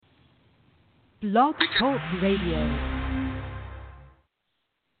Blog Talk Radio.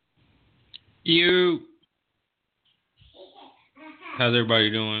 How's everybody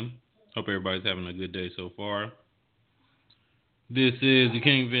doing? Hope everybody's having a good day so far. This is the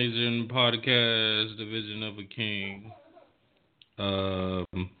King Vision Podcast, the Vision of a King.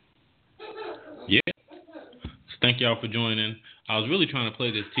 Yeah. So thank y'all for joining. I was really trying to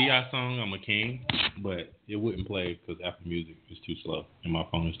play this T.I. song, I'm a King, but it wouldn't play because Apple Music is too slow and my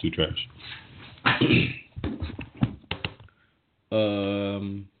phone is too trash.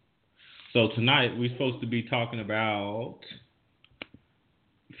 So tonight we're supposed to be talking about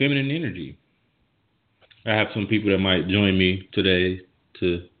feminine energy. I have some people that might join me today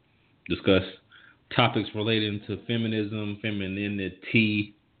to discuss topics relating to feminism,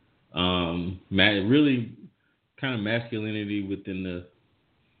 femininity, really kind of masculinity within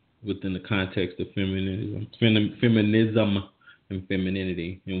the context of feminism and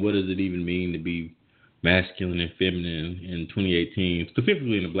femininity, and what does it even mean to be masculine and feminine in 2018,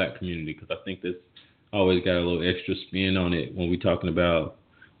 specifically in the Black community, because I think that's always got a little extra spin on it when we're talking about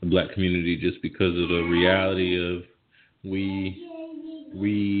the Black community, just because of the reality of we're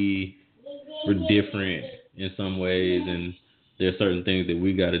different in some ways, and there are certain things that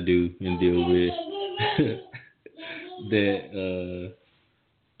we got to do and deal with that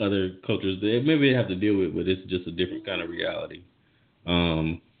other cultures that maybe they have to deal with, but it's just a different kind of reality.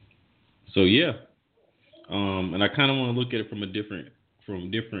 So yeah. And I kind of want to look at it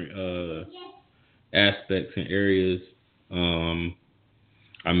from different aspects and areas.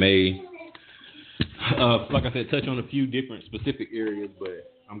 I may, like I said, touch on a few different specific areas,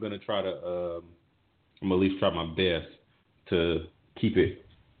 but I'm gonna try to, I'm gonna at least try my best to keep it,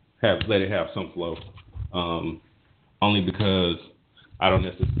 let it have some flow. Only because I don't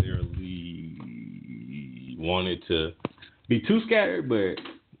necessarily want it to be too scattered, but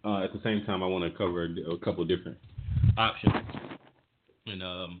at the same time, I want to cover a couple different options and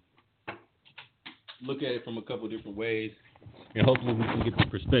look at it from a couple different ways, and hopefully we can get the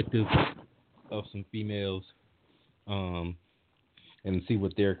perspective of some females and see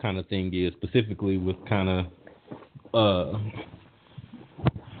what their kind of thing is, specifically with kind of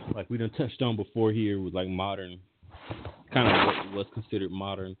like we done touched on before here with like modern, kind of what's considered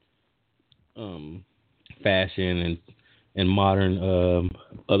modern fashion and modern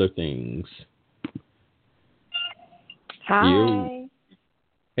other things. Hi. You.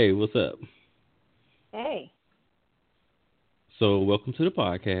 Hey, what's up? Hey. So, welcome to the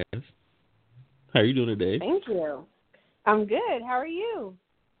podcast. How are you doing today? Thank you. I'm good. How are you?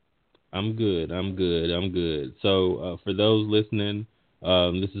 I'm good. So, for those listening,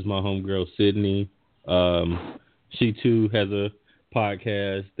 this is my homegirl, Sydney. She, too, has a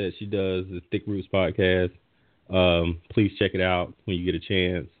podcast that she does, the Thick Roots Podcast. Please check it out when you get a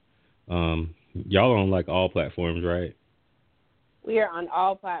chance. Y'all are on like all platforms, right? We are on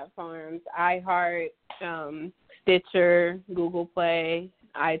all platforms: iHeart, Stitcher, Google Play,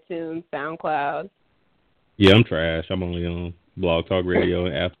 iTunes, SoundCloud. Yeah, I'm trash. I'm only on Blog Talk Radio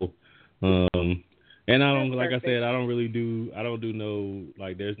and Apple. And I don't, like I said, I don't do no,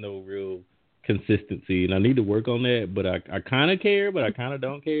 like, there's no real consistency, and I need to work on that. But I kind of care, but I kind of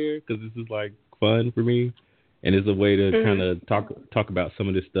don't care, because this is like fun for me. And it's a way to kind of talk about some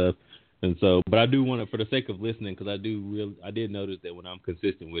of this stuff. And so, but I do want to, for the sake of listening, because I did notice that when I'm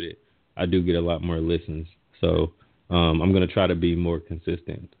consistent with it, I do get a lot more listens. So I'm going to try to be more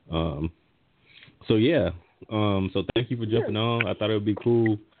consistent. So yeah. So thank you for jumping on. I thought it would be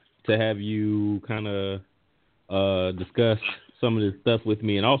cool to have you kind of discuss some of this stuff with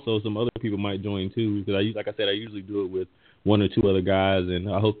me, and also some other people might join too. Because like I said, I usually do it with one or two other guys, and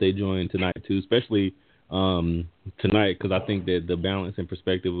I hope they join tonight too, especially tonight, because I think that the balance and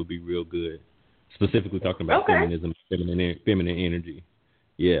perspective would be real good, specifically talking about feminism, feminine energy.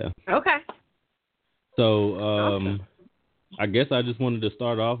 Yeah. Okay. So awesome. I guess I just wanted to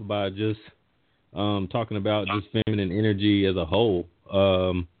start off by just talking about just feminine energy as a whole.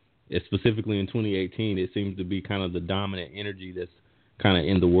 Specifically in 2018, it seems to be kind of the dominant energy that's kind of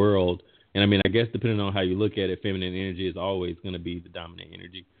in the world. And I mean, I guess depending on how you look at it, feminine energy is always going to be the dominant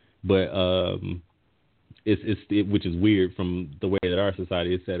energy. But which is weird from the way that our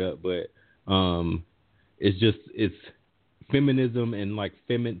society is set up, but it's feminism and like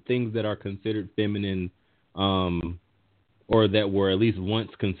things that are considered feminine, or that were at least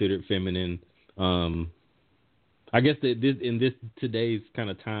once considered feminine. I guess that in this today's kind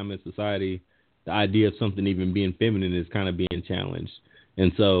of time in society, the idea of something even being feminine is kind of being challenged,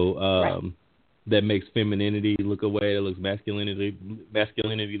 and so that makes femininity look away. It looks masculinity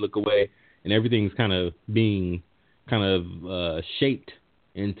look away. And everything's kind of being shaped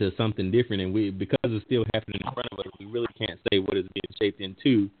into something different, and because it's still happening in front of us, we really can't say what it's being shaped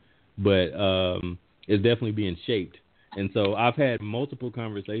into, but it's definitely being shaped. And so I've had multiple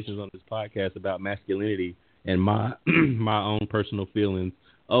conversations on this podcast about masculinity and my my own personal feelings.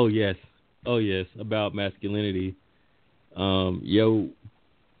 Oh yes, about masculinity. Yo,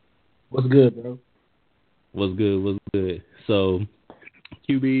 what's good, bro? What's good? So,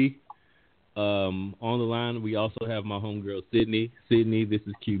 QB, on the line, we also have my homegirl, Sydney. Sydney, this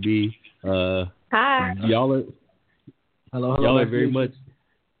is QB. Hi. Y'all are Hello. Y'all are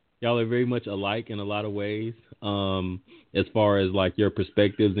very much alike in a lot of ways, as far as like your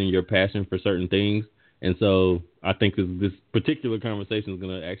perspectives and your passion for certain things. And so I think this particular conversation is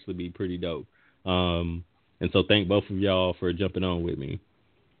going to actually be pretty dope. And so thank both of y'all for jumping on with me.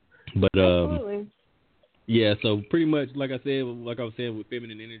 But Absolutely. yeah, so pretty much like I was saying with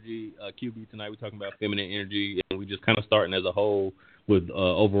feminine energy, QB tonight we're talking about feminine energy, and we just kind of starting as a whole with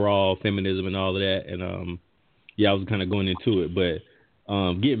overall feminism and all of that. And I was kind of going into it, but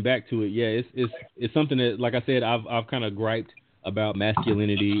getting back to it, yeah, it's something that, like I said, I've kind of griped about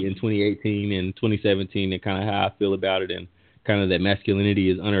masculinity in 2018 and 2017, and kind of how I feel about it, and kind of that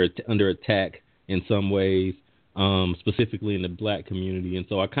masculinity is under attack in some ways, specifically in the Black community. And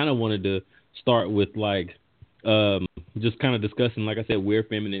so I kind of wanted to start with like just kind of discussing, like I said, where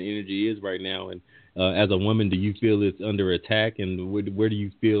feminine energy is right now, and as a woman, do you feel it's under attack, and where do you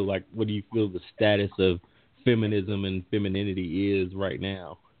feel like, what do you feel the status of feminism and femininity is right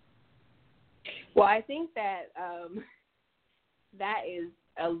now? Well, I think that that is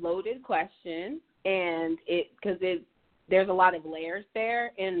a loaded question, and there's a lot of layers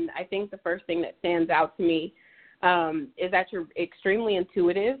there. And I think the first thing that stands out to me is that you're extremely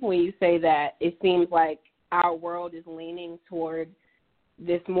intuitive when you say that it seems like our world is leaning toward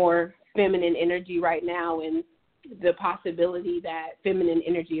this more feminine energy right now, and the possibility that feminine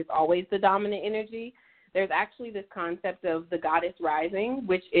energy is always the dominant energy. There's actually this concept of the goddess rising,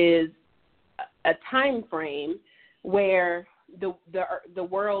 which is a time frame where the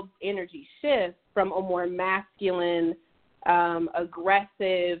world's energy shifts from a more masculine,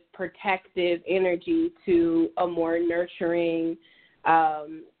 aggressive, protective energy to a more nurturing,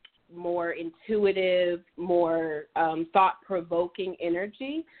 more intuitive, more thought-provoking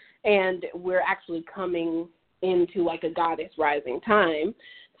energy. And we're actually coming into like a goddess rising time.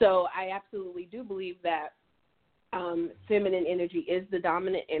 So I absolutely do believe that feminine energy is the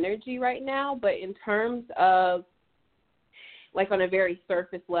dominant energy right now. But in terms of, like, on a very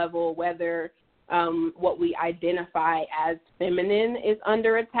surface level, whether what we identify as feminine is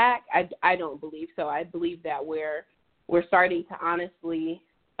under attack, I don't believe so. I believe that we're starting to honestly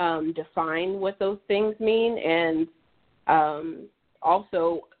define what those things mean, and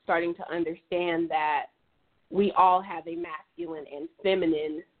also starting to understand that we all have a masculine and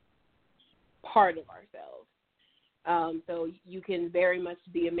feminine part of ourselves. So you can very much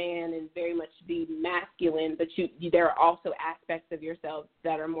be a man and very much be masculine, but there are also aspects of yourself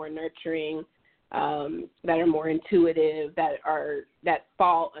that are more nurturing, that are more intuitive, that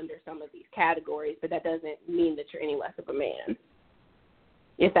fall under some of these categories, but that doesn't mean that you're any less of a man,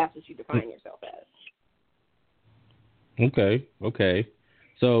 if that's what you define yourself as. Okay.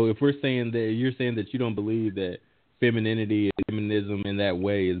 So if we're saying that, you're saying that you don't believe that femininity and feminism in that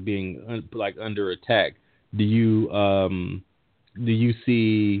way is being under attack, do you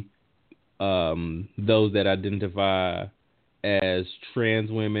see those that identify as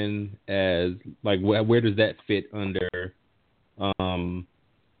trans women as, like, where does that fit under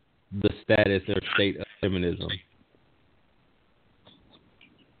the status or state of feminism?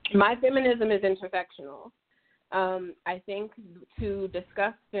 My feminism is intersectional. I think to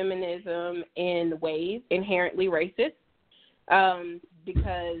discuss feminism in ways inherently racist,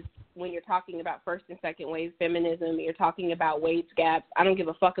 because when you're talking about first and second wave feminism, you're talking about wage gaps. I don't give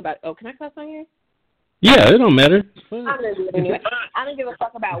a fuck about, can I cuss on here? Yeah, it don't matter. I'm gonna do it anyway. I don't give a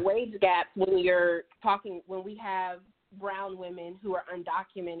fuck about wage gaps when we have brown women who are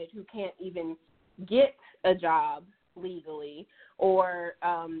undocumented, who can't even get a job legally, or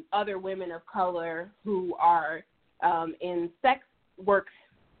other women of color who are in sex work,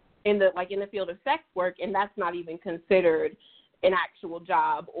 in the field of sex work, and that's not even considered an actual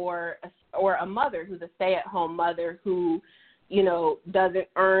job, or a mother who's a stay-at-home mother who, doesn't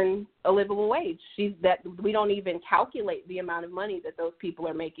earn a livable wage. We don't even calculate the amount of money that those people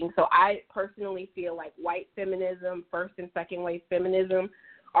are making. So I personally feel like white feminism, first and second wave feminism,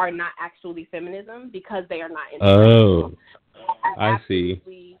 are not actually feminism because they are not intersectional. I see.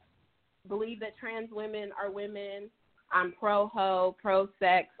 I believe that trans women are women. I'm pro-ho,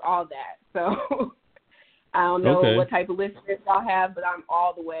 pro-sex, all that. So I don't know Okay. what type of listeners y'all have, but I'm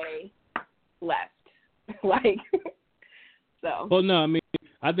all the way left. Like, so. Well, no, I mean,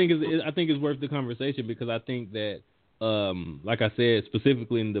 I think it's worth the conversation because I think that, like I said,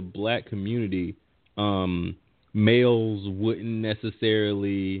 specifically in the black community, males wouldn't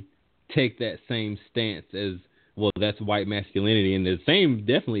necessarily take that same stance as, well, that's white masculinity, and the same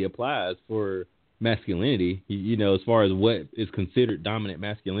definitely applies for masculinity. You know, as far as what is considered dominant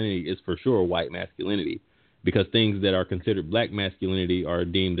masculinity is for sure white masculinity, because things that are considered black masculinity are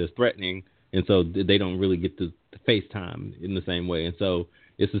deemed as threatening, and so they don't really get the face time in the same way. And so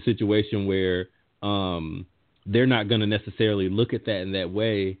it's a situation where they're not going to necessarily look at that in that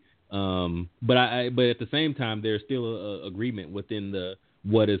way. But at the same time, there's still a agreement within the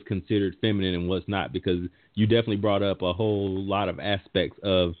what is considered feminine and what's not, because you definitely brought up a whole lot of aspects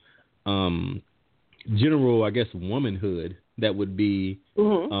of general, I guess, womanhood that would be.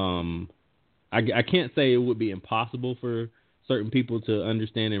 I can't say it would be impossible for certain people to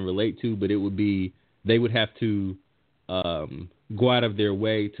understand and relate to, but it would be, they would have to go out of their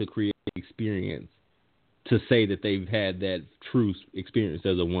way to create experience to say that they've had that true experience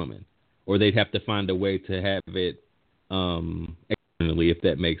as a woman, or they'd have to find a way to have it externally, if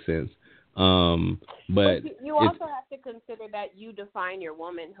that makes sense. But you also have to consider that you define your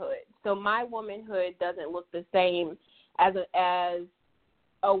womanhood. So my womanhood doesn't look the same as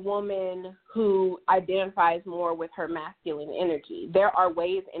a woman who identifies more with her masculine energy. There are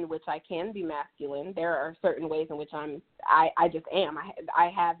ways in which I can be masculine. There are certain ways in which I just am. I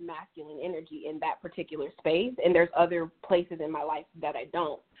have masculine energy in that particular space, and there's other places in my life that I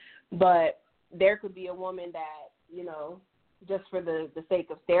don't. But there could be a woman that, you know, just for the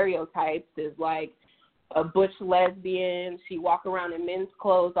sake of stereotypes, is like a butch lesbian. She walk around in men's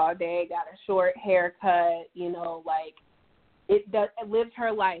clothes all day, got a short haircut, you know, like, it lives her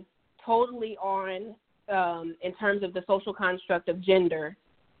life totally on, in terms of the social construct of gender,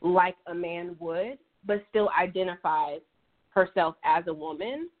 like a man would, but still identifies herself as a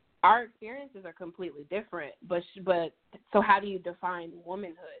woman. Our experiences are completely different, but so how do you define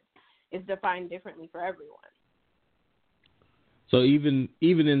womanhood? It's defined differently for everyone. So even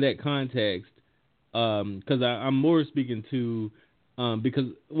in that context, because I'm more speaking to,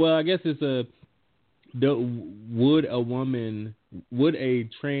 because, well, I guess it's would a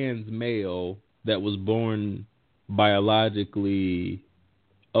trans male that was born biologically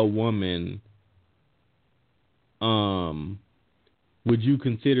a woman, would you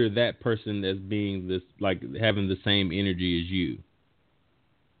consider that person as being this, like, having the same energy as you?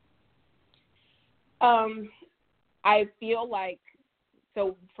 I feel like,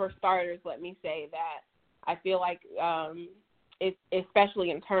 so for starters, let me say that I feel like, especially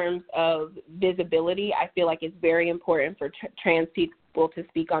in terms of visibility, I feel like it's very important for trans people to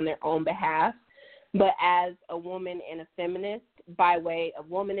speak on their own behalf. But as a woman and a feminist, by way of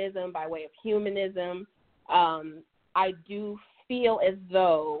womanism, by way of humanism, I do feel as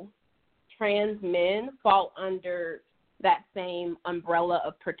though trans men fall under that same umbrella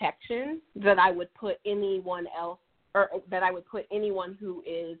of protection that I would put anyone else, or that I would put anyone who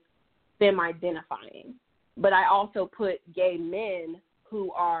is femme-identifying. But I also put gay men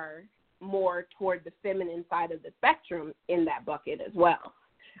who are more toward the feminine side of the spectrum in that bucket as well.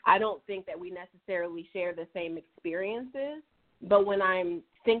 I don't think that we necessarily share the same experiences, but when I'm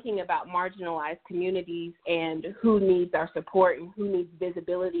thinking about marginalized communities and who needs our support and who needs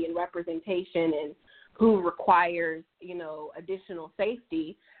visibility and representation and who requires, you know, additional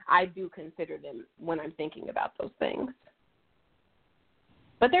safety, I do consider them when I'm thinking about those things.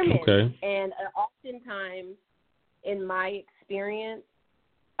 But they're men, okay. And oftentimes, in my experience,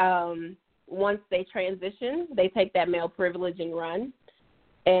 once they transition, they take that male privilege and run.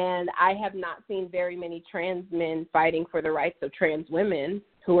 And I have not seen very many trans men fighting for the rights of trans women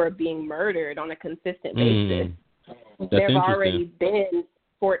who are being murdered on a consistent basis. There have already been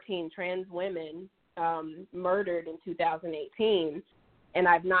 14 trans women murdered in 2018, and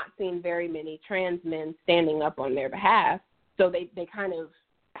I've not seen very many trans men standing up on their behalf. So they kind of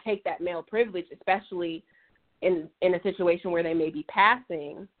take that male privilege, especially in a situation where they may be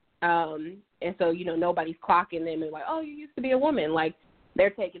passing. And so, you know, nobody's clocking them and like, oh, you used to be a woman. Like, they're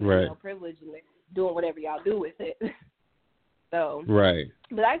taking the male privilege and they're doing whatever y'all do with it. So, right.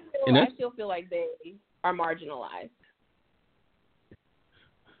 But I still feel like they are marginalized.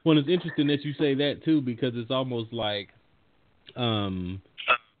 Well, it's interesting that you say that too, because it's almost like a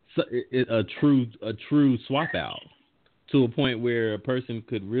true swap out, to a point where a person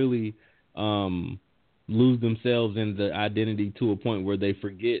could really lose themselves in the identity to a point where they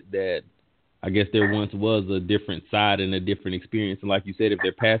forget that I guess there once was a different side and a different experience. And like you said, if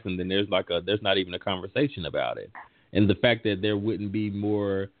they're passing, then there's not even a conversation about it. And the fact that there wouldn't be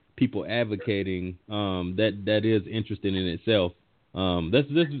more people advocating, that is interesting in itself.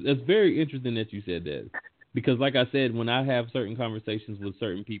 That's very interesting that you said that, because like I said, when I have certain conversations with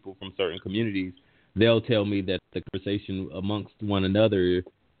certain people from certain communities, they'll tell me that the conversation amongst one another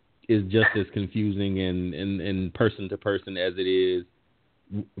is just as confusing and person to person as it is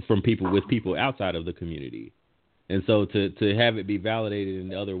from people with people outside of the community. And so to have it be validated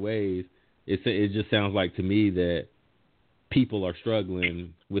in other ways, it just sounds like to me that people are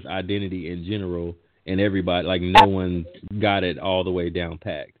struggling with identity in general, and everybody, like, no one's got it all the way down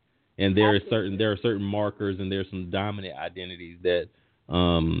packed. And there are certain markers, and there's some dominant identities that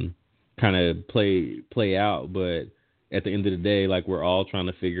kind of play out, but at the end of the day, like, we're all trying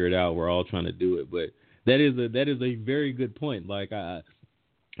to figure it out, we're all trying to do it. But that is a very good point. Like,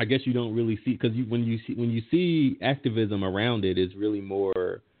 I guess you don't really see, because when you see activism around it, it's really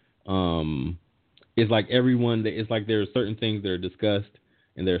more it's like it's like there are certain things that are discussed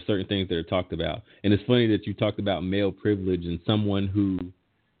and there are certain things that are talked about. And it's funny that you talked about male privilege and someone who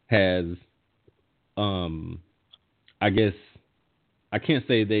has I guess I can't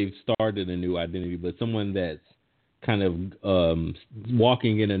say they've started a new identity, but someone that's kind of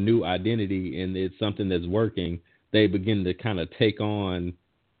walking in a new identity, and it's something that's working, they begin to kind of take on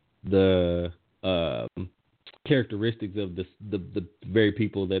the characteristics of the very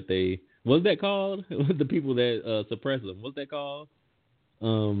people that they, what's that called? The people that suppress them. What's that called?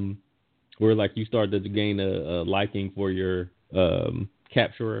 Where like you start to gain a liking for your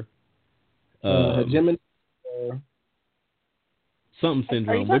capturer. Hegemony. Something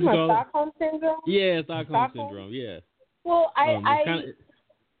syndrome. Are you talking about it? Stockholm syndrome? Yeah, Stockholm syndrome. Yeah. Well,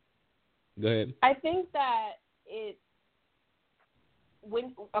 Go ahead. I think that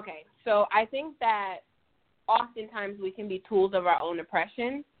so I think that oftentimes we can be tools of our own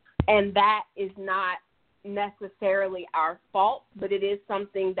oppression, and that is not necessarily our fault, but it is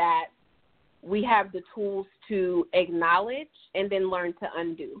something that we have the tools to acknowledge and then learn to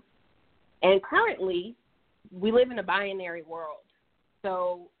undo. And currently, we live in a binary world.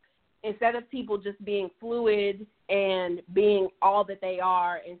 So instead of people just being fluid and being all that they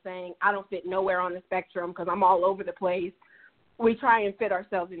are and saying, I don't fit nowhere on the spectrum because I'm all over the place, we try and fit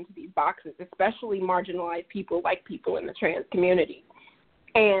ourselves into these boxes, especially marginalized people like people in the trans community.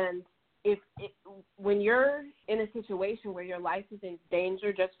 And when you're in a situation where your life is in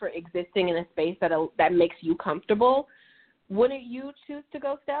danger just for existing in a space that makes you comfortable, wouldn't you choose to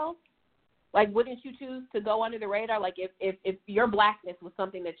go stealth? Like, wouldn't you choose to go under the radar? Like, if your blackness was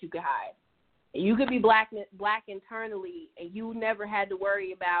something that you could hide, you could be black internally, and you never had to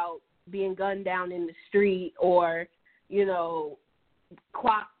worry about being gunned down in the street or,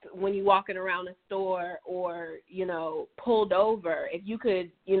 clocked when you're walking around a store or, pulled over. If you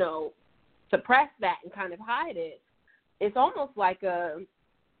could, suppress that and kind of hide it, it's almost like a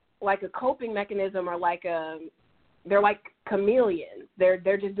coping mechanism, or they're like chameleons. They're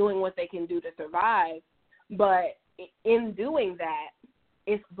just doing what they can do to survive. But in doing that,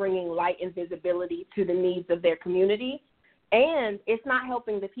 it's bringing light and visibility to the needs of their community. And it's not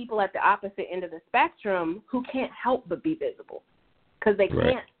helping the people at the opposite end of the spectrum who can't help but be visible because they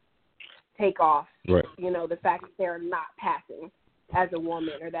can't take off, the fact that they're not passing as a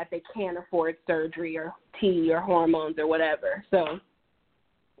woman, or that they can't afford surgery or tea or hormones or whatever. So,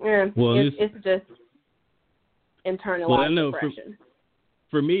 it's just internalized depression.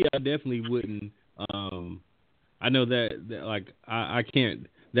 For me, I definitely wouldn't. I know that like I can't.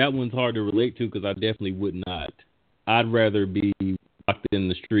 That one's hard to relate to because I definitely would not. I'd rather be locked in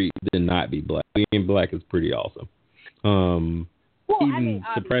the street than not be black. Being black is pretty awesome. Even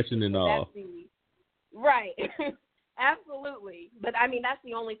suppression and all. Right. Absolutely. But that's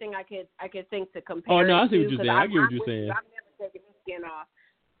the only thing I could think to compare. Oh no, I see what you're saying. I get what you're saying. I'm never taking my skin off.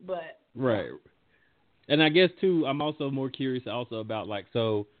 But right. And I guess too, I'm also more curious also about like,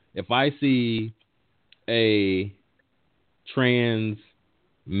 so if I see a trans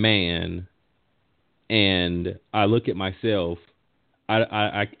man and I look at myself,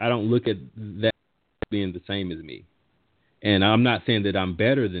 I don't look at that being the same as me. And I'm not saying that I'm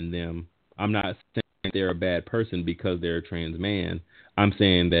better than them. I'm not saying they're a bad person because they're a trans man. I'm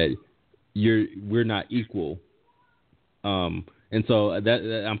saying that we're not equal. And so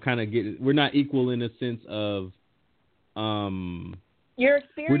that I'm kind of getting, we're not equal in the sense of your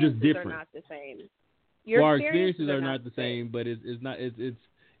experiences we're just different. Are not the same. Our experiences are not the same, but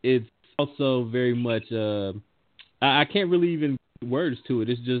it's also very much I can't really even put words to it.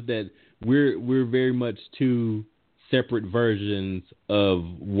 It's just that we're very much two separate versions of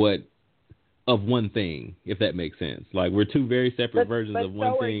what of one thing, if that makes sense. Like, we're two very separate versions of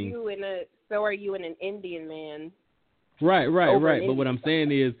one thing. So are you in an Indian man? Right. But what I'm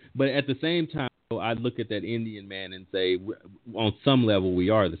saying is, but at the same time, I look at that Indian man and say, on some level, we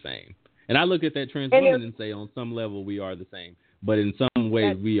are the same. And I look at that trans woman and say, on some level, we are the same. But in some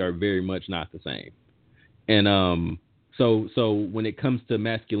ways, we are very much not the same. And so when it comes to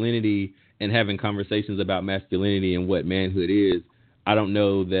masculinity and having conversations about masculinity and what manhood is, I don't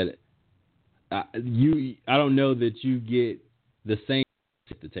know that you get the same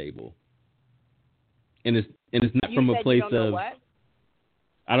at the table. And it's not from a place of,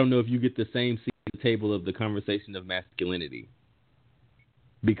 I don't know if you get the same seat at the table of the conversation of masculinity,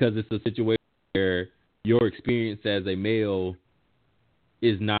 because it's a situation where your experience as a male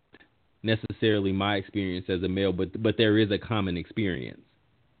is not necessarily my experience as a male, but there is a common experience.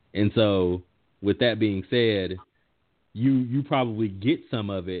 And so with that being said, you probably get some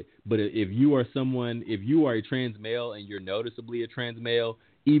of it, but if you are a trans male and you're noticeably a trans male,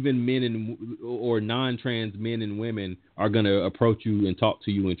 even men or non-trans men and women are going to approach you and talk to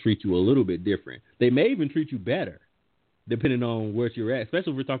you and treat you a little bit different. They may even treat you better, depending on where you're at,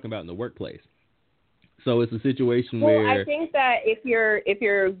 especially if we're talking about in the workplace. So it's a situation where I think that if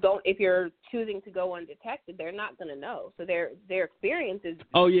you're choosing to go undetected, they're not going to know. So their experience is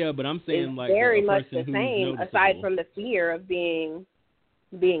but I'm saying like very much the same, aside from the fear of being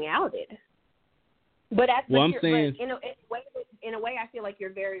outed. But in a way, I feel like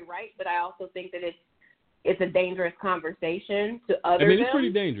you're very right. But I also think that it's a dangerous conversation to others. I mean, it's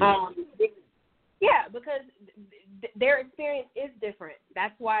pretty dangerous. Because their experience is different.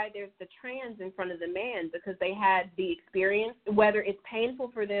 That's why there's the trans in front of the man, because they had the experience, whether it's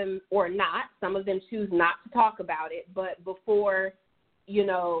painful for them or not. Some of them choose not to talk about it. But before,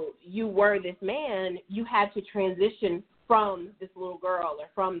 you were this man, you had to transition from this little girl or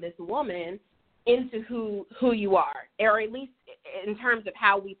from this woman into who you are, or at least in terms of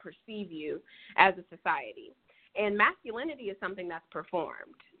how we perceive you as a society. And masculinity is something that's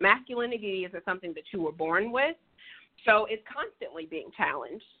performed. Masculinity is something that you were born with. So it's constantly being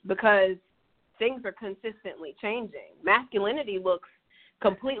challenged because things are consistently changing. Masculinity looks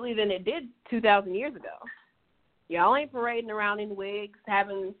completely than it did 2,000 years ago. Y'all ain't parading around in wigs,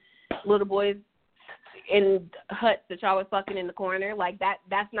 having little boys in huts that y'all are fucking in the corner. Like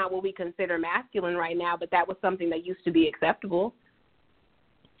that's not what we consider masculine right now, but that was something that used to be acceptable.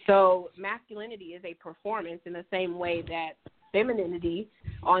 So masculinity is a performance in the same way that femininity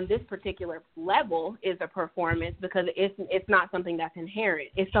on this particular level is a performance, because it's not something that's inherent.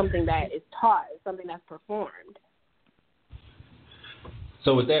 It's something that is taught. It's something that's performed.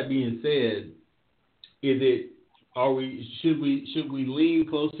 So with that being said, should we lean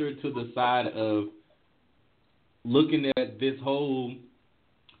closer to the side of looking at this whole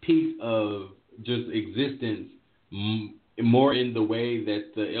piece of just existence more in the way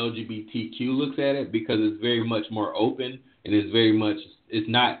that the LGBTQ looks at it, because it's very much more open and it's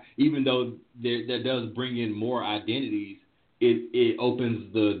not, even though that does bring in more identities, it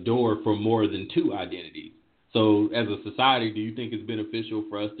opens the door for more than two identities. So as a society, do you think it's beneficial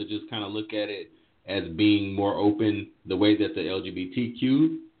for us to just kind of look at it as being more open the way that the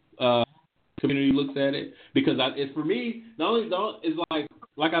LGBTQ community looks at it? Because it's, for me, it's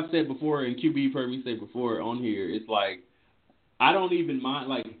like I've said before, and QB, you've heard me say before on here, it's like, I don't even mind,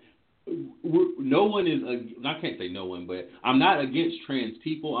 like, no one is, I can't say no one, but I'm not against trans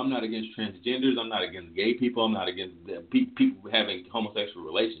people. I'm not against transgenders. I'm not against gay people. I'm not against people having homosexual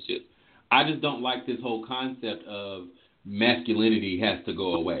relationships. I just don't like this whole concept of masculinity has to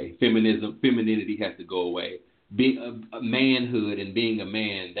go away. Femininity has to go away. Being a manhood and being a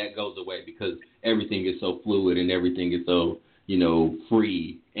man, that goes away because everything is so fluid and everything is so,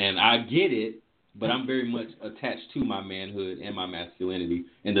 free. And I get it, but I'm very much attached to my manhood and my masculinity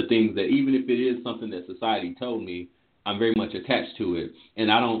and the things that, even if it is something that society told me, I'm very much attached to it.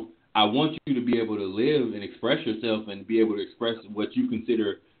 And I want you to be able to live and express yourself and be able to express what you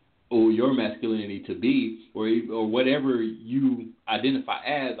consider your masculinity to be, or whatever you identify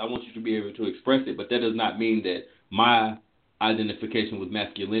as. I want you to be able to express it, but that does not mean that my identification with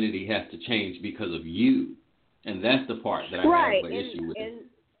masculinity has to change because of you. And that's the part that I have an issue with.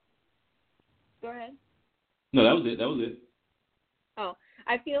 Go ahead. No, that was it. Oh,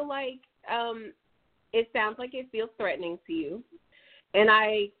 I feel like it sounds like it feels threatening to you, and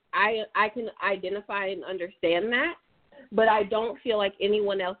I can identify and understand that, but I don't feel like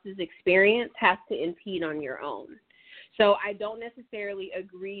anyone else's experience has to impede on your own. So I don't necessarily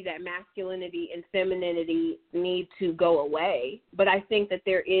agree that masculinity and femininity need to go away, but I think that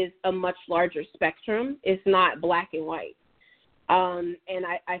there is a much larger spectrum. It's not black and white. And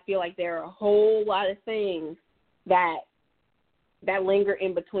I feel like there are a whole lot of things that linger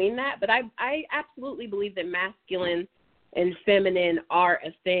in between that. But I absolutely believe that masculine and feminine are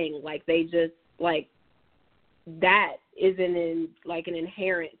a thing. Like, they just, like, that is an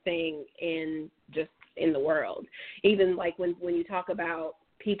inherent thing in the world. Even like when you talk about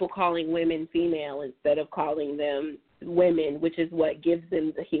people calling women female instead of calling them women, which is what gives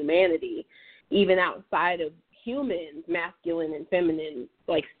them the humanity, even outside of humans, masculine and feminine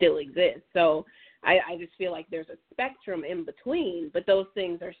like still exist. So I just feel like there's a spectrum in between, but those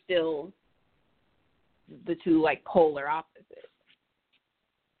things are still the two like polar opposites.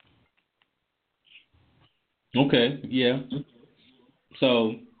 Okay, yeah.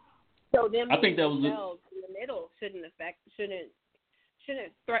 So them I think that was in the middle shouldn't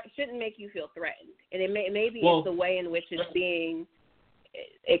make you feel threatened, and maybe it's the way in which it's being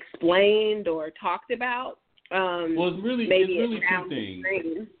explained or talked about. It's really two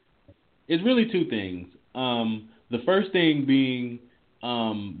things. It's really two things. The first thing being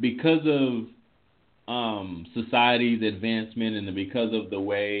because of society's advancement and because of the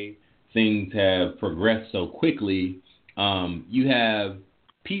way things have progressed so quickly, you have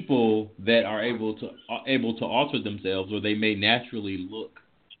people that are able to alter themselves, or they may naturally look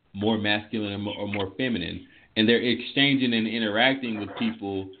more masculine or more feminine, and they're exchanging and interacting with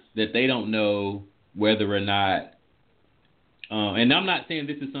people that they don't know whether or not. And I'm not saying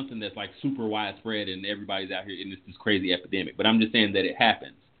this is something that's like super widespread and everybody's out here in this crazy epidemic, but I'm just saying that it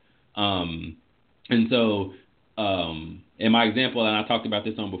happens. And so, and my example, and I talked about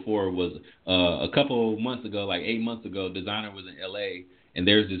this on before, was a couple months ago, like 8 months ago, Designer was in LA, and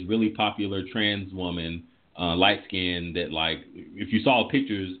there's this really popular trans woman, light-skinned, that, like, if you saw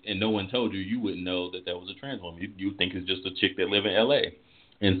pictures and no one told you, you wouldn't know that was a trans woman. You think it's just a chick that live in LA.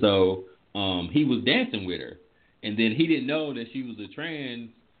 And so he was dancing with her, and then he didn't know that she was a trans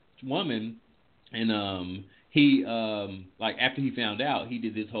woman, and he like after he found out, he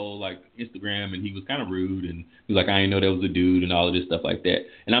did this whole like Instagram, and he was kind of rude, and he was like, I didn't know that was a dude, and all of this stuff like that.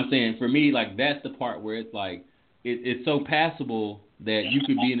 And I'm saying, for me, like, that's the part where it's like it's so passable that you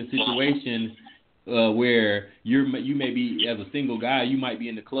could be in a situation where you may be, as a single guy, you might be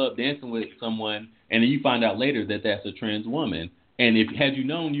in the club dancing with someone, and then you find out later that that's a trans woman. And had you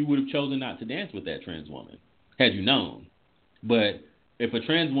known, you would have chosen not to dance with that trans woman, had you known. But if a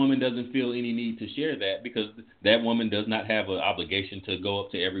trans woman doesn't feel any need to share that, because that woman does not have an obligation to go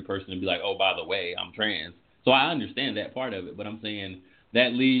up to every person and be like, oh, by the way, I'm trans. So I understand that part of it, but I'm saying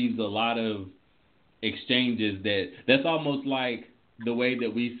that leaves a lot of exchanges that's almost like the way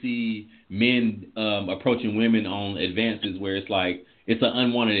that we see men approaching women on advances, where it's like it's an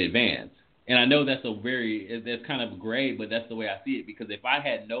unwanted advance. And I know that's kind of gray, but that's the way I see it, because if I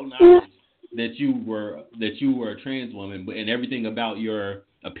had no knowledge that you were a trans woman, and everything about your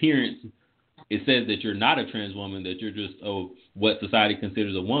appearance, it says that you're not a trans woman, that you're just what society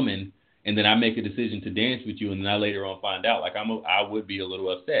considers a woman, and then I make a decision to dance with you, and then I later on find out, like, I would be a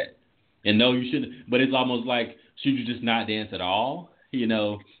little upset. And no, you shouldn't. But it's almost like, should you just not dance at all? You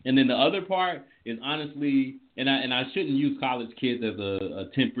know. And then the other part is, honestly, and I shouldn't use college kids as a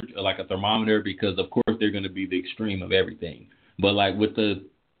temperature, like a thermometer, because of course they're going to be the extreme of everything. But like with the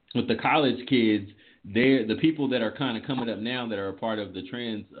college kids, they're the people that are kind of coming up now, that are a part of the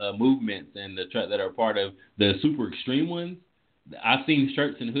trans movements, and that are part of the super extreme ones. I've seen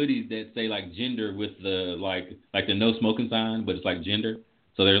shirts and hoodies that say like gender with the like the no smoking sign, but it's like gender.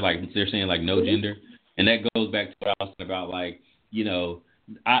 So they're saying like no gender, and that goes back to what I was talking about. Like, you know,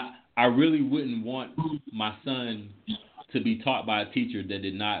 I really wouldn't want my son to be taught by a teacher that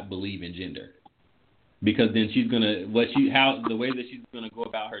did not believe in gender, because then the way that she's gonna go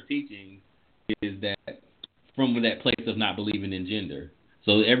about her teaching is that from that place of not believing in gender.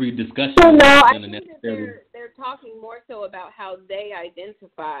 So every discussion I is think that they're talking more so about how they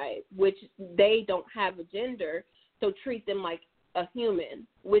identify, which they don't have a gender, so treat them like a human,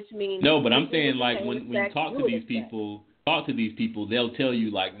 which means no. But I'm saying, like, when you talk to these people, they'll tell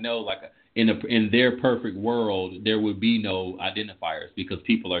you like, no, like in their perfect world there would be no identifiers, because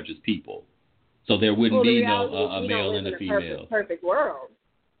people are just people. So there wouldn't be a male and a female. Perfect world.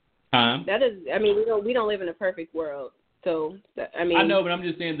 Huh? That is, I mean, we don't live in a perfect world. So I mean, I know, but I'm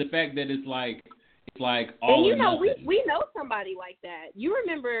just saying the fact that it's like all. And you know, we know somebody like that. You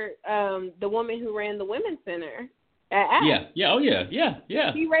remember the woman who ran the women's center at Act? Yeah, oh yeah.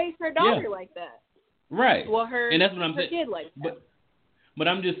 She raised her daughter like that. Right. Well, and that's what I'm saying. Kid like that. But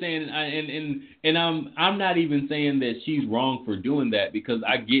I'm just saying, and I'm not even saying that she's wrong for doing that, because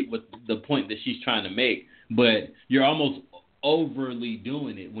I get what the point that she's trying to make. But you're almost overly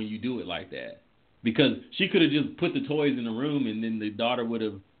doing it when you do it like that. because she could have just put the toys in the room and then the daughter would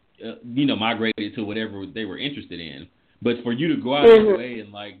have, migrated to whatever they were interested in. But for you to go out of your way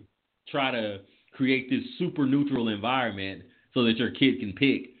and like try to create this super neutral environment so that your kid can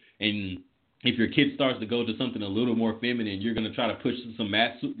pick, and if your kid starts to go to something a little more feminine, you're going to try to push a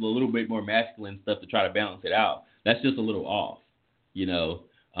little bit more masculine stuff to try to balance it out. That's just a little off,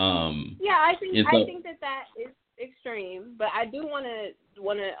 I think that is extreme, but I do want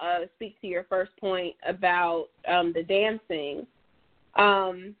to speak to your first point about the dancing.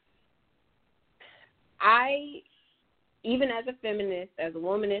 I, even as a feminist, as a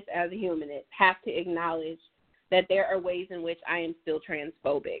womanist, as a humanist, have to acknowledge that there are ways in which I am still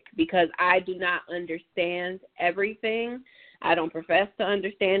transphobic because I do not understand everything. I don't profess to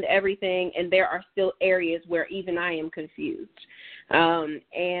understand everything, and there are still areas where even I am confused.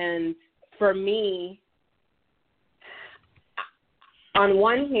 And for me, on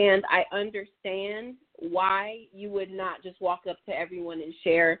one hand, I understand why you would not just walk up to everyone and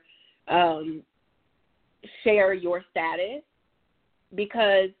share your status,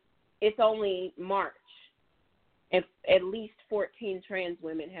 because it's only March. At least 14 trans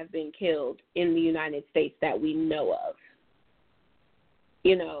women have been killed in the United States that we know of.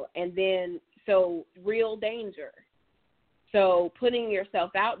 And then, so real danger. So putting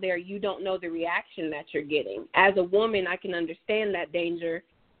yourself out there, you don't know the reaction that you're getting. As a woman, I can understand that danger,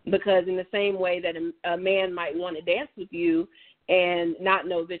 because in the same way that a man might want to dance with you and not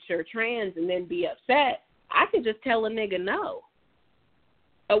know that you're trans and then be upset, I could just tell a nigga no.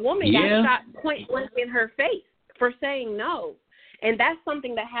 A woman got shot point blank in her face for saying no. And that's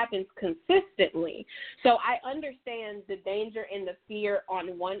something that happens consistently. So I understand the danger and the fear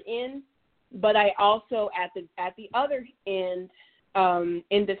on one end, but I also at the other end,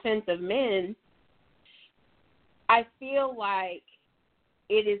 in defense of men, I feel like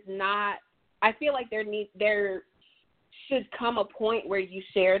it is not. I feel like there should come a point where you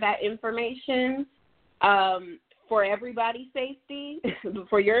share that information for everybody's safety,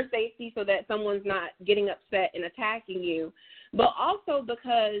 for your safety, so that someone's not getting upset and attacking you, but also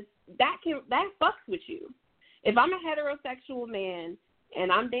because that fucks with you. If I'm a heterosexual man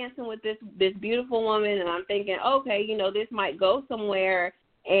and I'm dancing with this beautiful woman and I'm thinking, okay, this might go somewhere,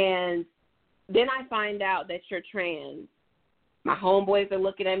 and then I find out that you're trans, my homeboys are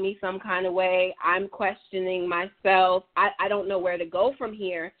looking at me some kind of way, I'm questioning myself, I don't know where to go from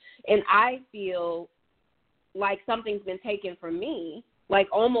here, and I feel like something's been taken from me, like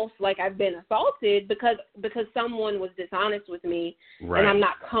almost like I've been assaulted because someone was dishonest with me, right, and I'm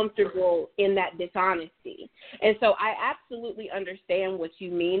not comfortable in that dishonesty. And so I absolutely understand what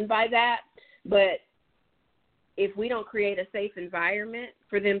you mean by that, but if we don't create a safe environment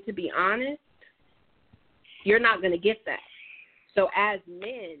for them to be honest, you're not going to get that. So as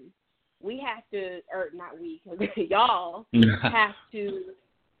men, we have to, or not we, y'all have to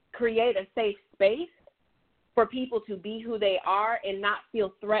create a safe space for people to be who they are and not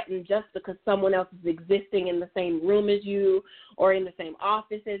feel threatened just because someone else is existing in the same room as you or in the same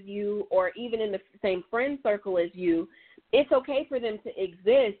office as you or even in the same friend circle as you. It's okay for them to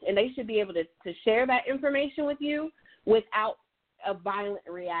exist, and they should be able to share that information with you without a violent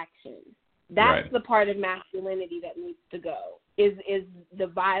reaction. That's right. The part of masculinity that needs to go, is the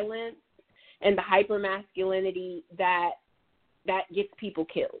violence and the hypermasculinity that gets people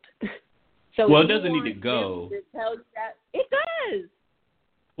killed. So well, it doesn't need to go. To tell you that, it does.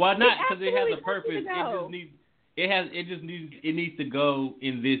 Well, not because it has a purpose. It needs to go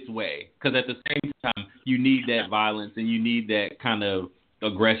in this way. Because at the same time, you need that violence and you need that kind of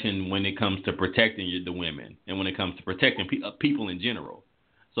aggression when it comes to protecting the women and when it comes to protecting people in general.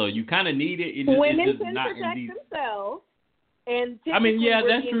 So you kind of need it. Women can protect themselves, and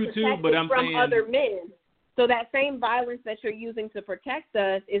that's true too. But I'm from saying other men. So that same violence that you're using to protect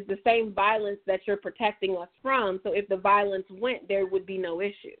us is the same violence that you're protecting us from. So if the violence went, there would be no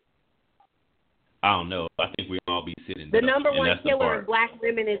issue. I don't know. I think we'd all be sitting. The number one killer of black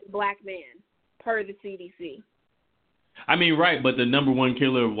women is black man, per the CDC. I mean, right, but the number one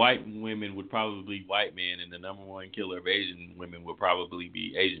killer of white women would probably be white men, and the number one killer of Asian women would probably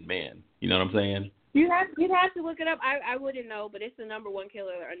be Asian men. You know what I'm saying? You'd have to look it up. I wouldn't know, but it's the number one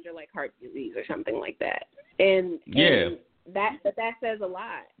killer under like heart disease or something like that. And that says a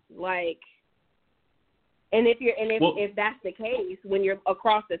lot. Like, and if that's the case, when you're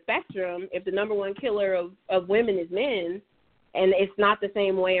across the spectrum, if the number one killer of women is men, and it's not the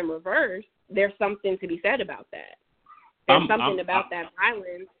same way in reverse, there's something to be said about that. There's something about that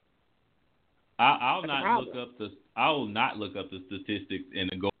violence. I'll not look up the statistics and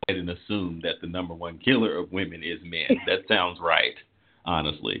go ahead and assume that the number one killer of women is men. That sounds right.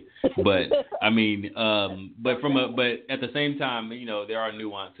 honestly. But I mean, but at the same time, you know, there are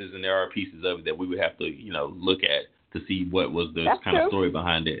nuances and there are pieces of it that we would have to, you know, look at to see what was the That's kind true. of story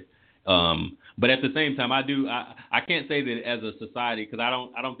behind it. But at the same time, I can't say that as a society, because I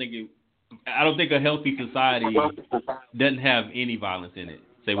don't think a healthy society doesn't have any violence in it.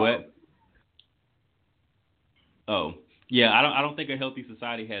 Say what? Oh, yeah. I don't think a healthy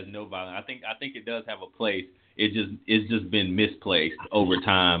society has no violence. I think it does have a place. It's just been misplaced over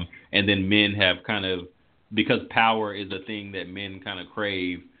time, and then men have kind of, because power is a thing that men kind of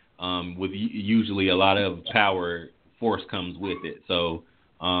crave. With usually a lot of power, force comes with it. So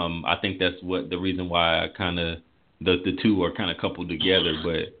I think that's what the reason why I kind of the two are kind of coupled together.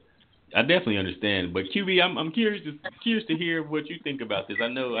 But I definitely understand. But QB, I'm curious to hear what you think about this. I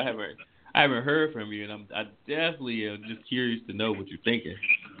know I haven't heard from you, and I definitely am just curious to know what you're thinking.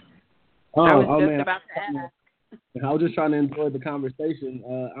 I was just about to ask. I was just trying to enjoy the conversation,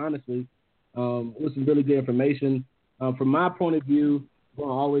 honestly. With some really good information. From my point of view, going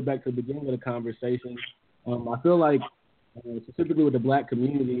all the way back to the beginning of the conversation, I feel like, specifically with the black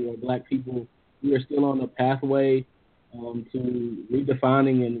community or black people, we are still on the pathway to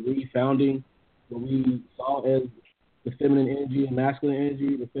redefining and refounding what we saw as the feminine energy and masculine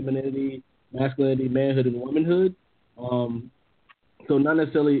energy, the femininity, masculinity, manhood, and womanhood. So not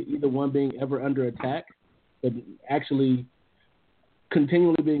necessarily either one being ever under attack, but actually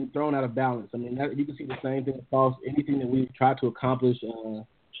continually being thrown out of balance. I mean, you can see the same thing across anything that we've tried to accomplish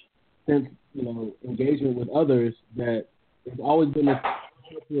since, you know, engagement with others, that there's always been this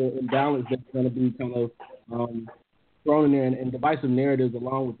imbalance that's going to be kind of thrown in there, and divisive narratives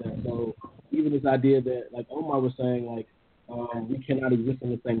along with that. So even this idea that, like Omar was saying, like we cannot exist in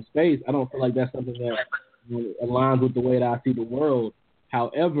the same space, I don't feel like that's something that aligns with the way that I see the world.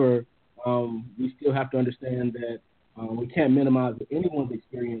 However, we still have to understand that we can't minimize anyone's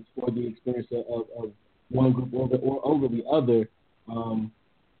experience or the experience of one group over the other.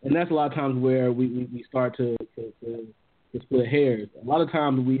 And that's a lot of times where we start to split hairs. A lot of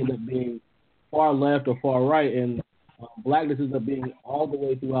times we end up being far left or far right, and blackness ends up being all the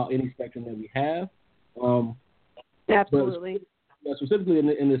way throughout any spectrum that we have. Absolutely. But specifically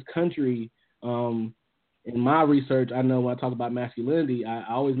in this country, in my research, I know when I talk about masculinity, I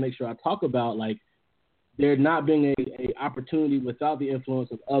always make sure I talk about, like, there not being a opportunity without the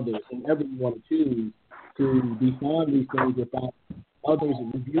influence of others, whenever you want to choose to define these things without others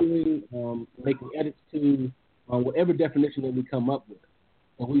reviewing, making edits to whatever definition that we come up with.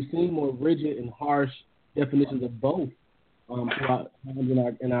 And we've seen more rigid and harsh definitions of both throughout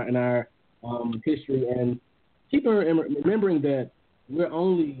times in our history. And remembering that we're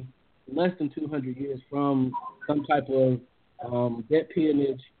only less than 200 years from some type of debt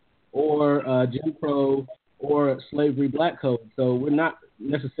peonage or Jim Crow or slavery black code. So we're not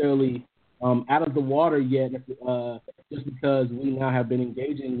necessarily out of the water yet, just because we now have been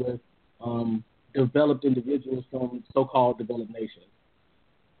engaging with developed individuals from so-called developed nations.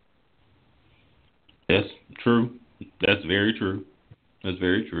 That's true. That's very true. That's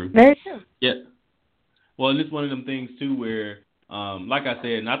very true. Very true. Yeah. Well, and it's one of them things too where, like I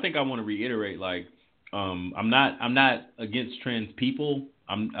said, and I think I want to reiterate, like, I'm not against trans people.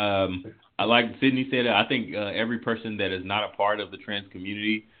 I like Sydney said, I think every person that is not a part of the trans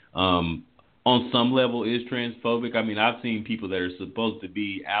community, on some level, is transphobic. I mean, I've seen people that are supposed to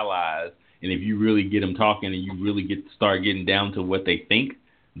be allies, and if you really get them talking and you really start getting down to what they think,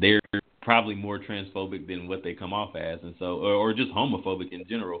 they're probably more transphobic than what they come off as, and so, or just homophobic in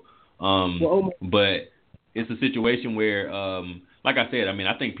general. But it's a situation where, like I said, I mean,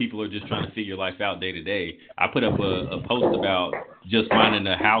 I think people are just trying to figure life out day to day. I put up a post about just finding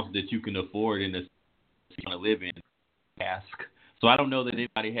a house that you can afford in the city you want to live in. Ask. So I don't know that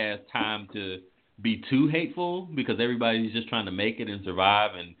anybody has time to be too hateful, because everybody's just trying to make it and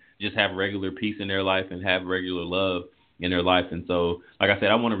survive and just have regular peace in their life and have regular love in their life. And so, like I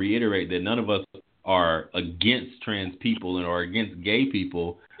said, I want to reiterate that none of us are against trans people and or against gay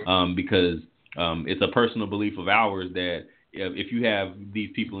people, because it's a personal belief of ours that if you have these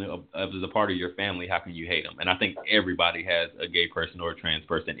people as a part of your family, how can you hate them? And I think everybody has a gay person or a trans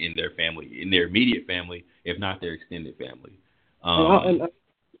person in their family, in their immediate family, if not their extended family.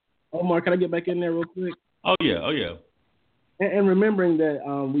 Omar, can I get back in there real quick? Oh yeah. And remembering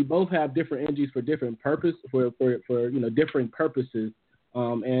that we both have different energies for different purpose, for differing purposes.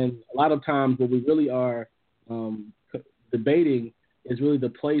 And a lot of times what we really are debating is really the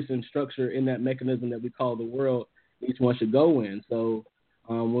place and structure in that mechanism that we call the world each one should go in. So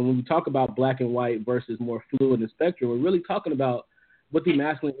when we talk about black and white versus more fluid and spectrum, we're really talking about what the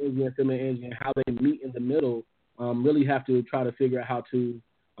masculine energy and feminine energy and how they meet in the middle really have to try to figure out how to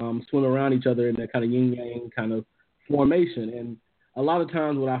swim around each other in that kind of yin-yang kind of formation. And a lot of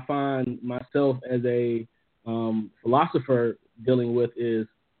times what I find myself as a philosopher dealing with is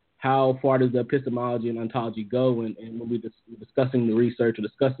how far does the epistemology and ontology go, and when we're discussing the research or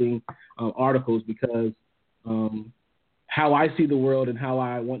discussing articles, because how I see the world and how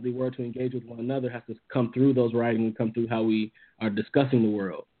I want the world to engage with one another has to come through those writings and come through how we are discussing the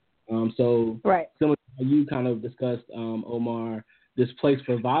world. Similar to how you kind of discussed, Omar, this place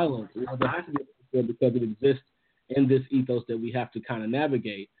for violence, there has to be a place there because it exists in this ethos that we have to kind of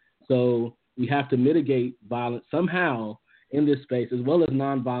navigate. So we have to mitigate violence somehow in this space, as well as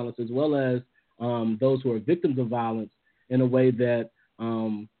nonviolence, as well as those who are victims of violence, in a way that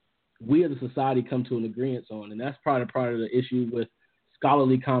we as a society come to an agreement on. And that's part of the issue with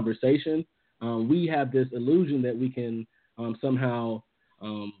scholarly conversation. We have this illusion that we can somehow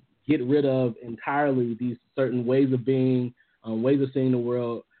get rid of entirely these certain ways of being, ways of seeing the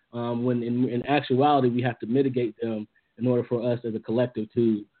world, when in actuality we have to mitigate them in order for us as a collective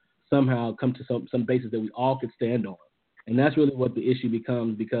to somehow come to some basis that we all could stand on. And that's really what the issue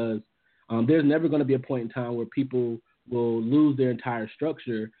becomes, because there's never going to be a point in time where people will lose their entire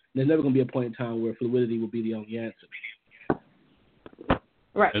structure. And there's never going to be a point in time where fluidity will be the only answer.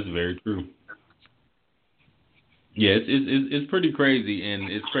 Right. That's very true. Yeah, it's pretty crazy, and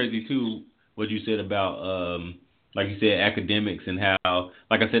it's crazy too what you said about like you said, academics, and how,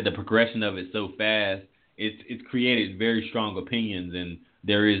 like I said, the progression of it so fast. It's created very strong opinions, and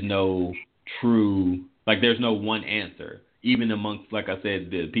there is no true, there's no one answer, even amongst, like I said,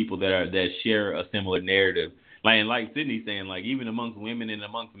 the people that share a similar narrative. Like Sydney's saying, even amongst women and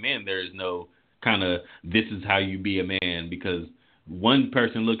amongst men, there is no kind of, this is how you be a man, because one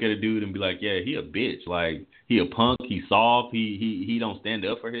person look at a dude and be like, yeah, he a bitch, he a punk, he soft, he don't stand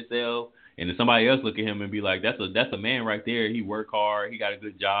up for himself. And then somebody else look at him and be like, that's a man right there. He work hard, he got a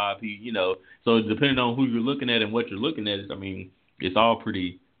good job, So depending on who you're looking at and what you're looking at, it's all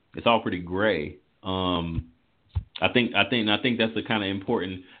pretty gray. I think that's a kind of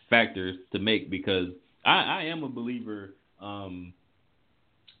important factor to make, because I am a believer.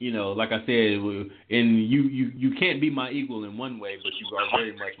 Like I said, and you can't be my equal in one way, but you are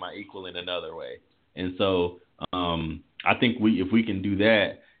very much my equal in another way. And so I think if we can do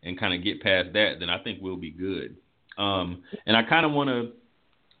that and kind of get past that, then I think we'll be good. And I kind of want to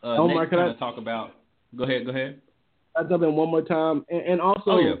talk about. Go ahead. I'll jump in one more time, and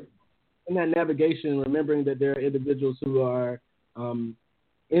also in that navigation, remembering that there are individuals who are in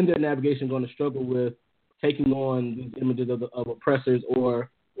their navigation going to struggle with taking on these images of oppressors or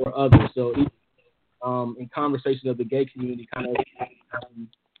others. So in conversations of the gay community, kind of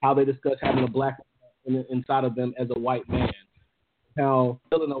how they discuss having a black inside of them as a white man, how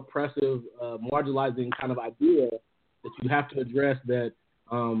still an oppressive, marginalizing kind of idea that you have to address, that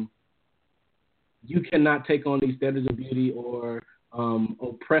you cannot take on these standards of beauty or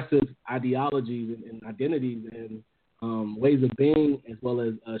oppressive ideologies and identities and ways of being, as well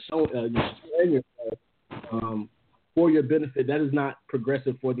as showing yourself for your benefit. That is not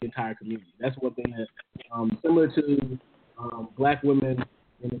progressive for the entire community. That's one thing that, similar to black women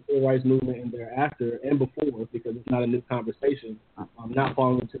in the civil rights movement and thereafter and before, because it's not a new conversation, not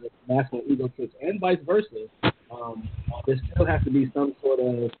falling into the masculine ego trips and vice versa, there still has to be some sort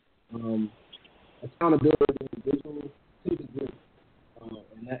of accountability of individuals to the group,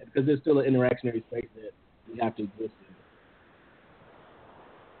 and that, because there's still an interactionary space that we have to exist in.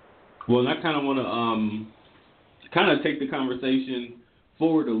 Well, I kind of want to take the conversation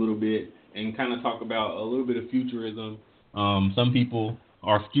forward a little bit and kind of talk about a little bit of futurism. Some people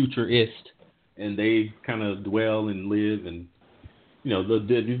are futurist, and they kind of dwell and live, and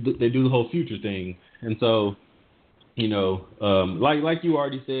they do the whole future thing. And so, like you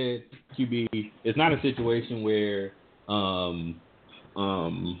already said, QB, it's not a situation where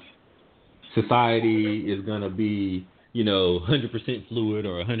society is gonna be 100% fluid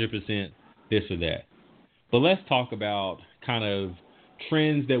or 100% this or that. But let's talk about kind of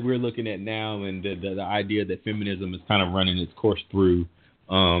trends that we're looking at now, and the idea that feminism is kind of running its course through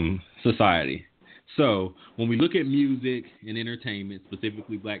society. So when we look at music and entertainment,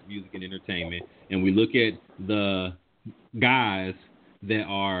 specifically black music and entertainment, and we look at the guys that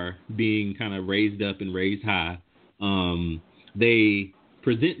are being kind of raised up and raised high, they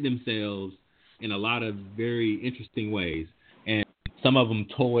present themselves in a lot of very interesting ways. And some of them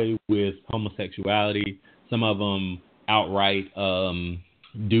toy with homosexuality. Some of them outright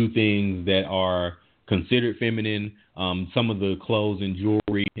do things that are considered feminine. Some of the clothes and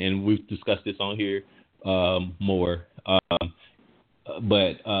jewelry, and we've discussed this on here more,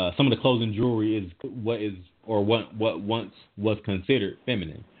 but some of the clothes and jewelry is what is or what once was considered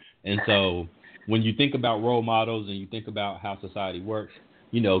feminine. And so when you think about role models and you think about how society works,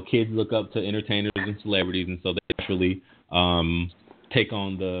 kids look up to entertainers and celebrities, and so they actually take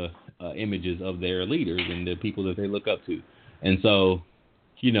on the images of their leaders and the people that they look up to. And so,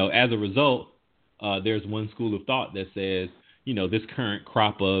 as a result, there's one school of thought that says, this current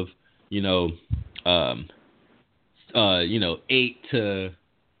crop of, 8 to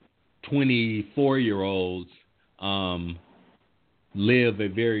 24-year-olds live a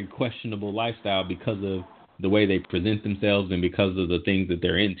very questionable lifestyle because of the way they present themselves and because of the things that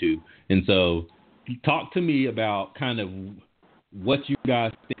they're into. And so talk to me about kind of what you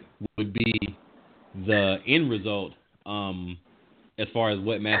guys think would be the end result as far as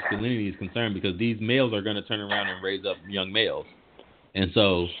what masculinity is concerned, because these males are going to turn around and raise up young males. And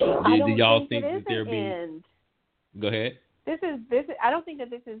so do y'all think that there be... End. Go ahead. This is. I don't think that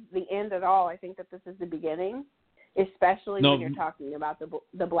this is the end at all. I think that this is the beginning, especially when you're talking about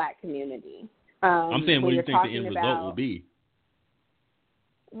the black community. I'm saying what do you think the end result will be?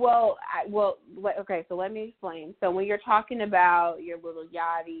 Okay, so let me explain. So when you're talking about your little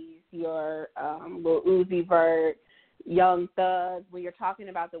Yachty's, your little Uzi Vert, Young Thugs, when you're talking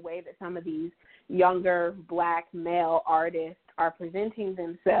about the way that some of these younger black male artists are presenting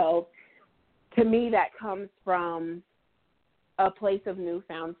themselves, to me that comes from a place of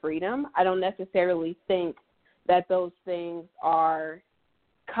newfound freedom. I don't necessarily think that those things are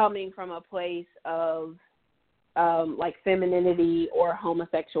coming from a place of like femininity or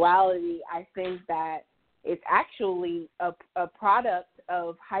homosexuality. I think that it's actually a product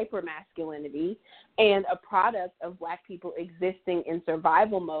of hypermasculinity and a product of black people existing in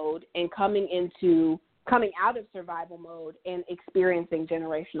survival mode and coming out of survival mode and experiencing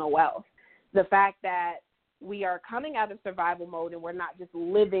generational wealth. The fact that we are coming out of survival mode and we're not just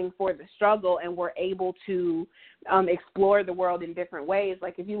living for the struggle and we're able to explore the world in different ways.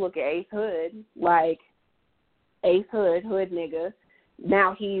 Like if you look at Ace Hood, hood nigga,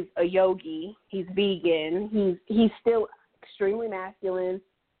 now he's a yogi, he's vegan, he's still extremely masculine,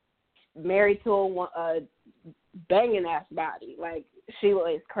 married to a banging ass body. Like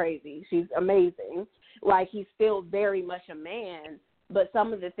Sheila is crazy. She's amazing. Like he's still very much a man. But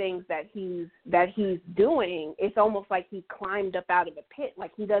some of the things that he's doing, it's almost like he climbed up out of a pit.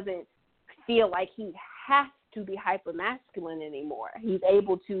 Like he doesn't feel like he has to be hypermasculine anymore. He's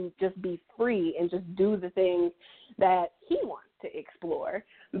able to just be free and just do the things that he wants to explore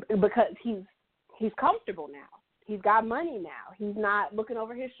because he's comfortable now. He's got money now. He's not looking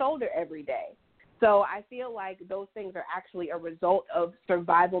over his shoulder every day. So I feel like those things are actually a result of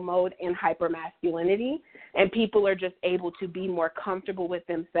survival mode and hypermasculinity, and people are just able to be more comfortable with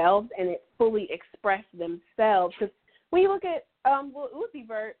themselves and it fully express themselves. Because when you look at Lil Uzi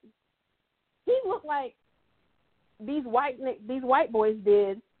Vert, he looked like these white boys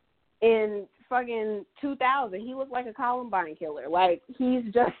did in fucking 2000. He looked like a Columbine killer. Like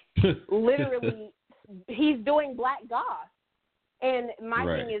he's just literally he's doing black goth. And my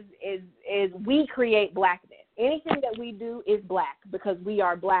thing is we create blackness. Anything that we do is black because we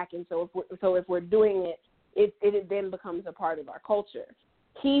are black, and so if we're doing it, it then becomes a part of our culture.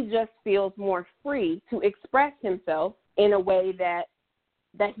 He just feels more free to express himself in a way that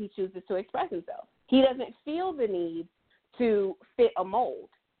he chooses to express himself. He doesn't feel the need to fit a mold.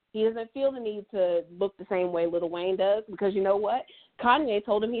 He doesn't feel the need to look the same way Lil Wayne does because you know what? Kanye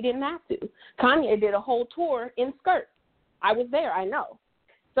told him he didn't have to. Kanye did a whole tour in skirts. I was there, I know.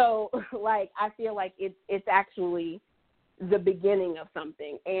 So, I feel like it's actually the beginning of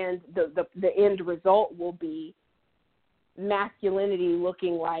something, and the end result will be masculinity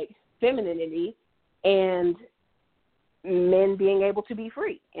looking like femininity and men being able to be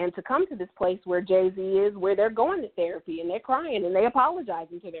free and to come to this place where Jay-Z is, where they're going to therapy and they're crying and they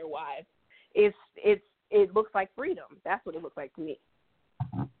apologizing to their wives. It looks like freedom. That's what it looks like to me.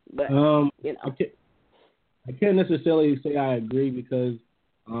 But, I can't necessarily say I agree because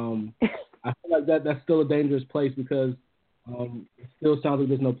I feel like that's still a dangerous place because it still sounds like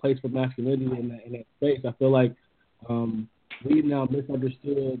there's no place for masculinity in that space. I feel like we've now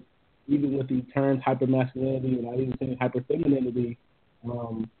misunderstood, even with the terms hypermasculinity and I even saying hyperfemininity,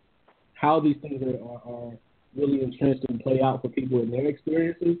 how these things are really entrenched and play out for people in their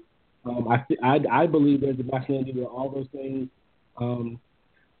experiences. I believe there's a masculinity where all those things,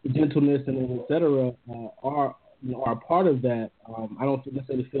 the gentleness and et cetera, are part of that. I don't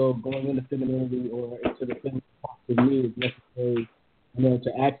necessarily feel going into femininity or into the feminine part for me is necessary,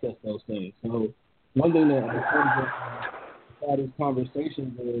 to access those things. So one thing that in terms of these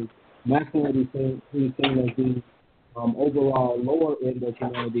conversations is masculinity being seen as the overall lower end of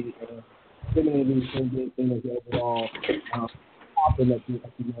humanity, and femininity and being seen as the overall option that you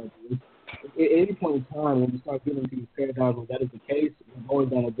know. At any point in time, when we start getting into these paradigms where that is the case, we're going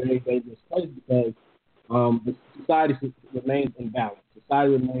down a very dangerous place because the society remains imbalanced.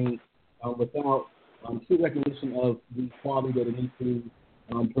 Society remains without true recognition of the equality that it needs to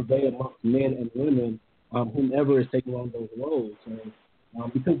prevail amongst men and women, whomever is taking on those roles. And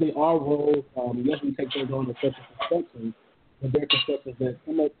because they are roles, yes, we take those on in such a construction, but they're constructions that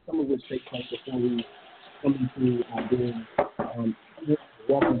some of which take place before we come into being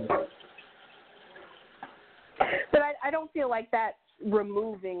walking. But I don't feel like that's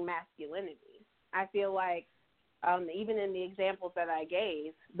removing masculinity. I feel like even in the examples that I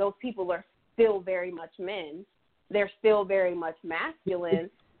gave, those people are still very much men. They're still very much masculine,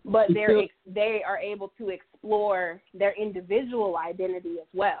 but they are able to explore their individual identity as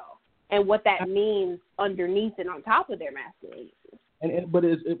well and what that means underneath and on top of their masculinity. But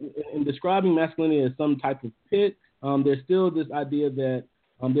in describing masculinity as some type of pit, there's still this idea that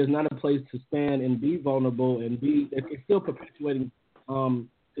there's not a place to stand and be vulnerable and it's still perpetuating,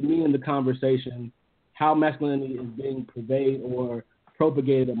 to me in the conversation, how masculinity is being purveyed or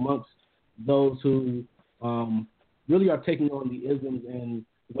propagated amongst those who really are taking on the isms and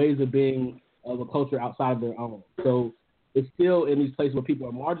ways of being of a culture outside of their own. So it's still in these places where people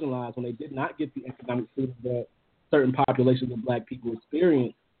are marginalized when they did not get the economic freedom that certain populations of black people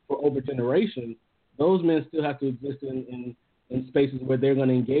experience for over generations. Those men still have to exist in spaces where they're going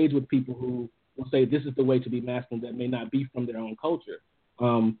to engage with people who will say this is the way to be masculine that may not be from their own culture.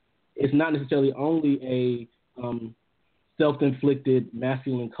 It's not necessarily only a self-inflicted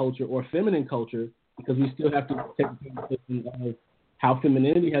masculine culture or feminine culture, because we still have to take the consideration of how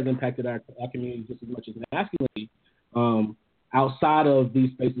femininity has impacted our community just as much as masculinity outside of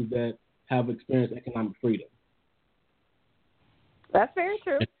these spaces that have experienced economic freedom. That's very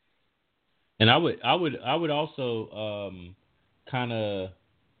true. And I would also kind of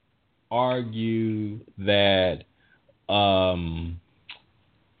argue that, and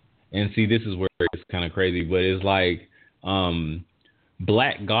see, this is where it's kind of crazy, but it's like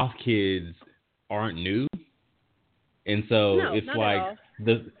black goth kids aren't new, and so it's like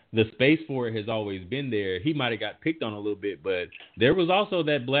the space for it has always been there. He might have got picked on a little bit, but there was also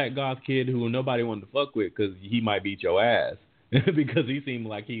that black goth kid who nobody wanted to fuck with because he might beat your ass. Because he seemed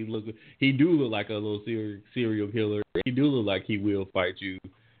like he do look like a little serial killer. He do look like he will fight you.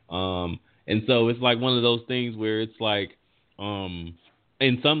 And so it's like one of those things where it's like,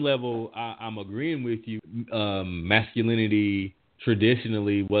 in some level, I'm agreeing with you. Masculinity,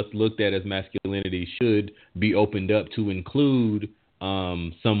 traditionally, what's looked at as masculinity should be opened up to include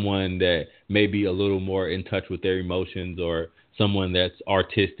someone that may be a little more in touch with their emotions, or someone that's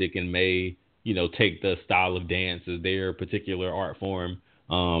artistic and may, take the style of dance as their particular art form,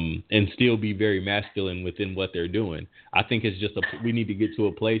 and still be very masculine within what they're doing. I think it's just we need to get to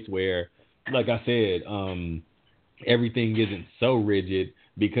a place where, like I said, everything isn't so rigid,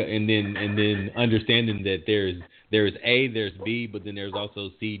 and then understanding that there's A, there's B, but then there's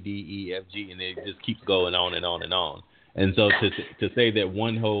also C, D, E, F, G, and it just keeps going on and on and on. And so to say that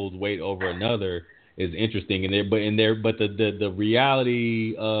one holds weight over another is interesting. But the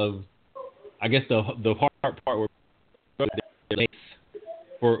reality of, I guess the hard part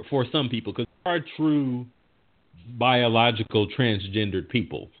for some people, because there are true biological transgendered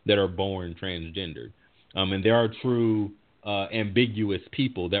people that are born transgendered, and there are true ambiguous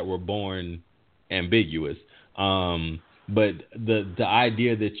people that were born ambiguous. But the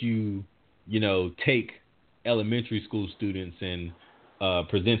idea that you take elementary school students and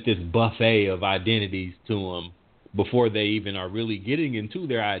present this buffet of identities to them before they even are really getting into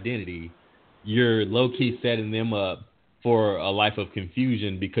their identity, you're low-key setting them up for a life of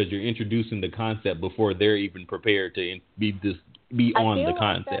confusion, because you're introducing the concept before they're even prepared to be on the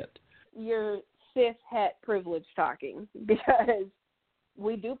concept. You're cis het privilege talking, because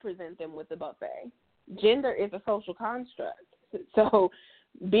we do present them with a buffet. Gender is a social construct. So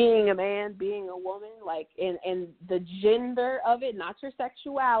being a man, being a woman, like, and the gender of it, not your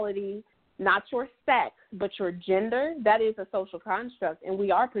sexuality, not your sex, but your gender, that is a social construct, and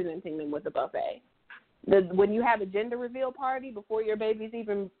we are presenting them with a buffet. When you have a gender reveal party before your baby's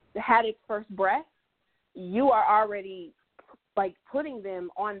even had its first breath, you are already, like, putting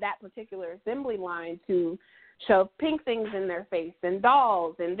them on that particular assembly line to shove pink things in their face and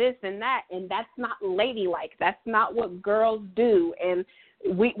dolls and this and that, and that's not ladylike. That's not what girls do, and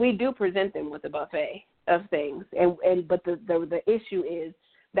we do present them with a buffet of things, but the issue is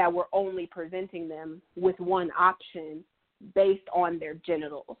that we're only presenting them with one option based on their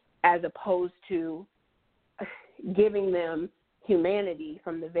genitals, as opposed to giving them humanity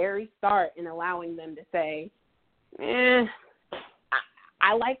from the very start and allowing them to say,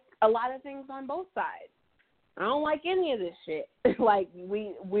 I like a lot of things on both sides. I don't like any of this shit. Like,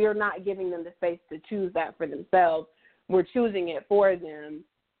 we're not giving them the space to choose that for themselves. We're choosing it for them,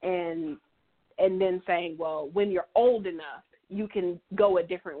 and then saying, well, when you're old enough, you can go a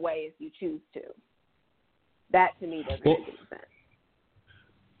different way if you choose to. That, to me, doesn't make any sense.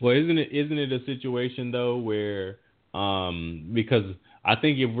 Well, isn't it a situation, though, where because I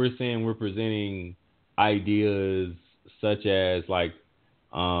think if we're saying we're presenting ideas such as, like,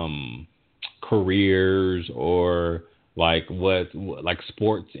 careers or like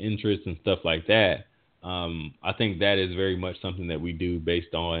sports interests and stuff like that, I think that is very much something that we do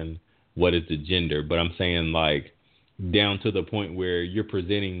based on what is the gender. But I'm saying, like, down to the point where you're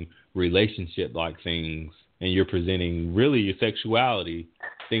presenting relationship like things, and you're presenting really your sexuality,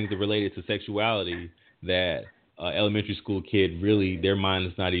 things that are related to sexuality, that elementary school kid, really their mind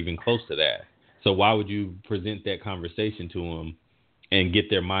is not even close to that. So why would you present that conversation to them and get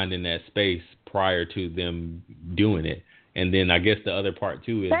their mind in that space prior to them doing it? And then I guess the other part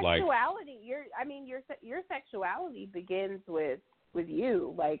too is sexuality. Your sexuality begins with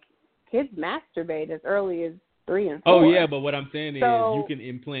you. Like, kids masturbate as early as 3 and 4. Oh yeah, but what I'm saying is you can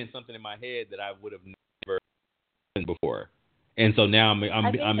implant something in my head that I would have never done before, and so now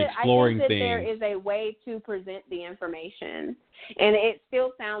I'm exploring things. There is a way to present the information, and it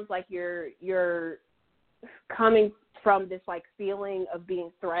still sounds like you're coming from this, like, feeling of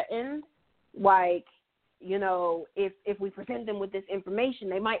being threatened, like, you know, if we present them with this information,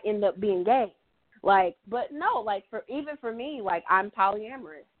 they might end up being gay. Like, but no, like, for me, like, I'm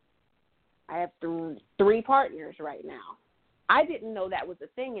polyamorous. I have 3 partners right now. I didn't know that was a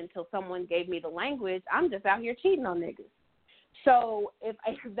thing until someone gave me the language. I'm just out here cheating on niggas. So if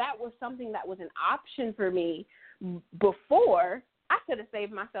that was something that was an option for me before, I could have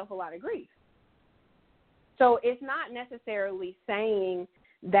saved myself a lot of grief. So it's not necessarily saying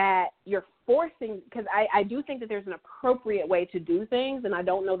that you're forcing, because I do think that there's an appropriate way to do things, and I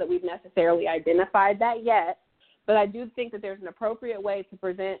don't know that we've necessarily identified that yet, but I do think that there's an appropriate way to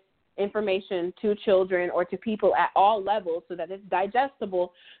present information to children or to people at all levels so that it's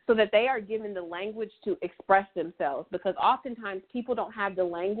digestible, so that they are given the language to express themselves, because oftentimes people don't have the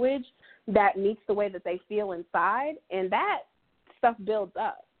language that meets the way that they feel inside, and that stuff builds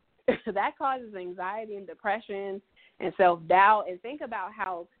up. That causes anxiety and depression and self-doubt. And think about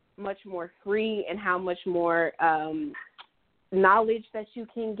how much more free and how much more knowledge that you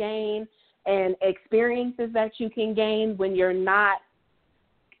can gain and experiences that you can gain when you're not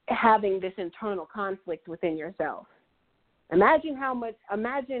having this internal conflict within yourself. Imagine how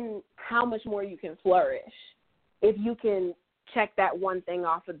much more you can flourish if you can check that one thing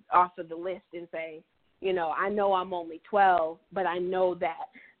off of the list and say, you know I'm only 12, but I know that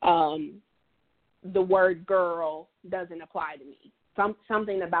the word girl doesn't apply to me.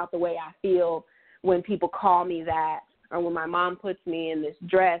 Something about the way I feel when people call me that, or when my mom puts me in this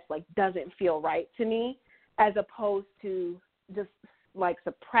dress, like, doesn't feel right to me, as opposed to just, like,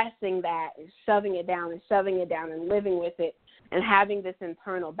 suppressing that and shoving it down and living with it and having this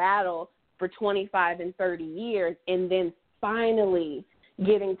internal battle for 25 and 30 years, and then finally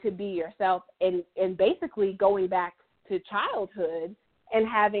getting to be yourself and basically going back to childhood and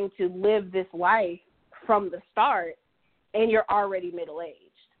having to live this life from the start, and you're already middle-aged.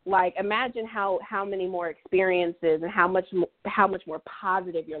 Like, imagine how many more experiences and how much more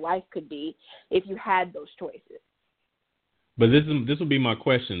positive your life could be if you had those choices. But this will be my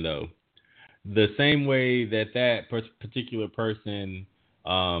question, though. The same way that particular person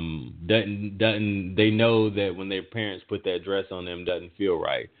doesn't they know that when their parents put that dress on them doesn't feel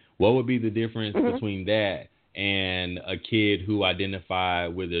right. What would be the difference between that and a kid who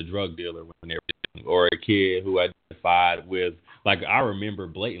identified with a drug dealer when they were young, or a kid who identified with, like, I remember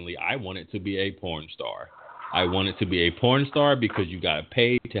blatantly, I wanted to be a porn star. I wanted to be a porn star because you got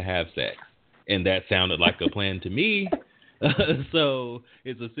paid to have sex, and that sounded like a plan to me. So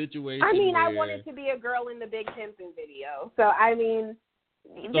it's a situation. I mean, where, I wanted to be a girl in the Big Pimpin' video. So I mean,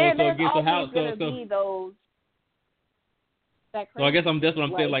 there's always going to be those. So I guess that's what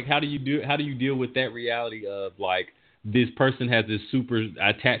I'm saying. Like, how do you deal with that reality of, like, this person has this super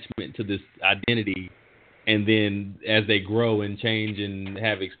attachment to this identity, and then as they grow and change and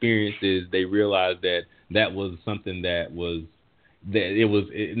have experiences, they realize that was something that was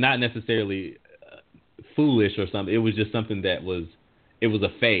not necessarily foolish or something. It was just something that was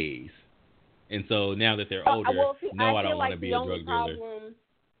a phase. And so now that they're older, I don't want to be a drug dealer.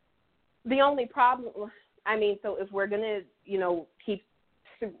 The only problem, I mean, so if we're gonna,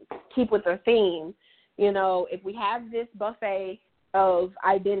 keep with the theme, You know, if we have this buffet of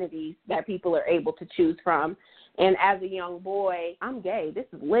identities that people are able to choose from, and as a young boy, I'm gay. This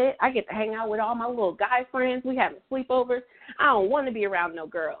is lit. I get to hang out with all my little guy friends. We having sleepovers. I don't want to be around no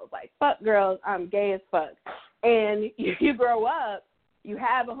girls. Like, fuck girls. I'm gay as fuck. And you grow up, you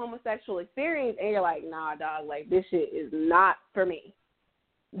have a homosexual experience, and you're like, nah, dog, like, this shit is not for me.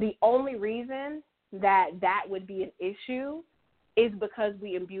 The only reason that would be an issue is because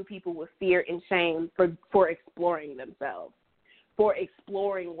we imbue people with fear and shame for exploring themselves, for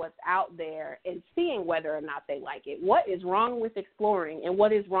exploring what's out there and seeing whether or not they like it. What is wrong with exploring, and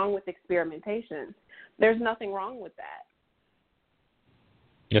what is wrong with experimentation? There's nothing wrong with that.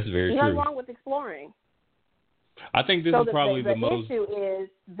 That's very true. There's nothing wrong with exploring. I think this is probably the most... The issue is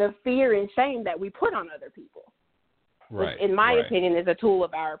the fear and shame that we put on other people. Right. Which, in my opinion, is a tool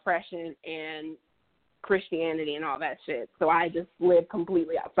of our oppression and Christianity and all that shit. So I just live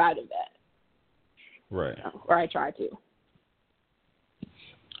completely outside of that. Right. Or I try to.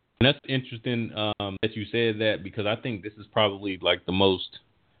 And that's interesting that you said that, because I think this is probably like the most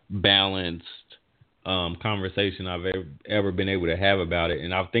balanced conversation I've ever been able to have about it.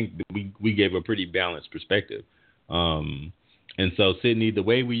 And I think that we gave a pretty balanced perspective. And so, Sydney, the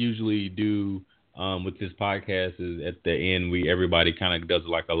way we usually do with this podcast is at the end, everybody kind of does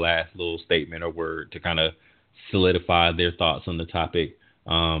like a last little statement or word to kind of solidify their thoughts on the topic.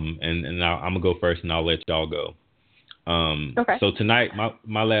 And I'm going to go first, and I'll let y'all go. Okay. So tonight,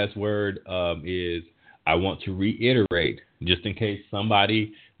 my last word is I want to reiterate, just in case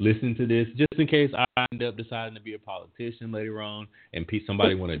somebody listens to this, just in case I end up deciding to be a politician later on and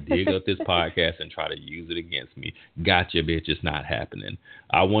somebody want to dig up this podcast and try to use it against me. Gotcha, bitch. It's not happening.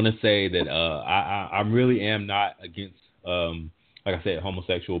 I want to say that I really am not against, like I said,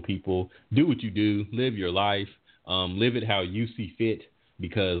 homosexual people. Do what you do. Live your life. Live it how you see fit,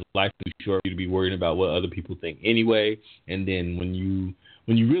 because life is too short for you to be worrying about what other people think anyway. And then when you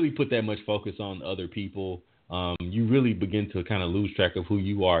really put that much focus on other people, you really begin to kind of lose track of who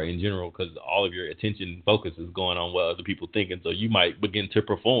you are in general, because all of your attention focus is going on what other people think. And so you might begin to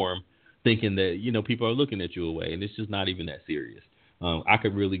perform thinking that, people are looking at you away, and it's just not even that serious. I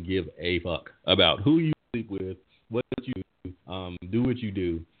could really give a fuck about who you sleep with, what you do what you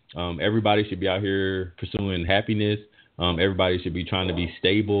do. Everybody should be out here pursuing happiness. Everybody should be trying to be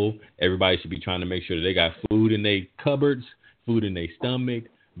stable. Everybody should be trying to make sure that they got food in their cupboards, food in their stomach,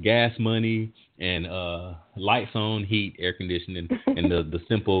 gas money, and lights on, heat, air conditioning, and the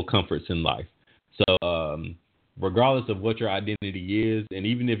simple comforts in life. So regardless of what your identity is, and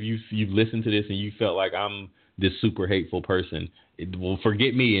even if you've listened to this and you felt like I'm this super hateful person,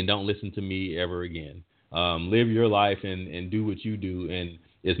 forget me and don't listen to me ever again. Live your life and do what you do. And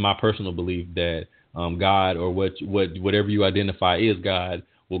it's my personal belief that God, or whatever you identify is God,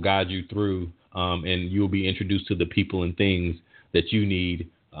 will guide you through, and you'll be introduced to the people and things that you need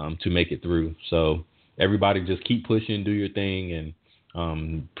to make it through. So everybody just keep pushing, do your thing,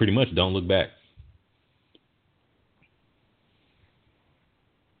 and pretty much don't look back.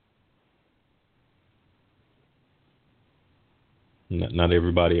 Not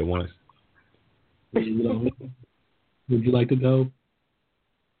everybody at once. Would you like to go?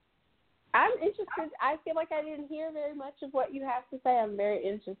 I'm interested. I feel like I didn't hear very much of what you have to say. I'm very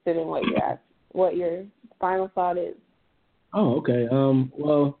interested in what your final thought is. Oh, okay.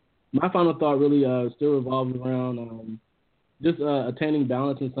 Well, my final thought really still revolves around just attaining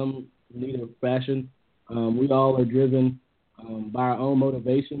balance in some need of fashion. We all are driven by our own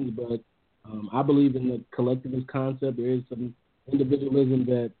motivations, but I believe in the collectivist concept. There is some individualism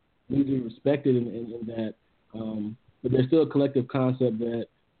that needs to be respected in that, but there's still a collective concept that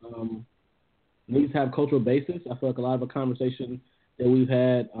needs to have cultural basis. I feel like a lot of the conversation that we've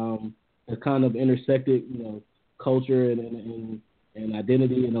had has kind of intersected, culture and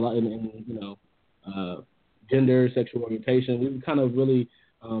identity and a lot and gender, sexual orientation. We've kind of really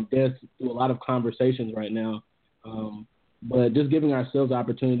danced through a lot of conversations right now, but just giving ourselves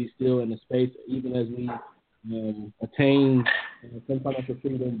opportunity still in the space, even as we attain some financial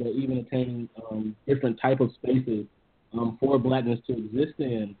freedom, but even attain different type of spaces for Blackness to exist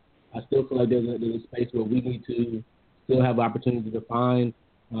in. I still feel like there's a space where we need to still have opportunity to define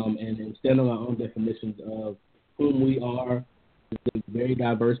and stand on our own definitions of whom we are as very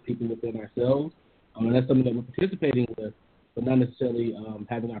diverse people within ourselves. And that's something that we're participating with, but not necessarily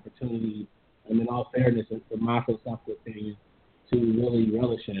having opportunity, in all fairness, and from my philosophical opinion, to really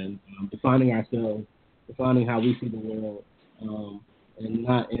relish in defining ourselves, defining how we see the world, and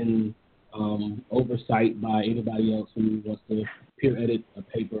not in oversight by anybody else who wants to peer edit a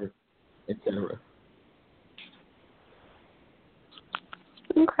paper, etc.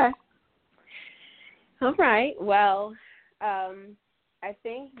 Okay. All right. Well, I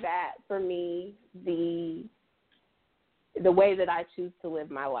think that for me, the way that I choose to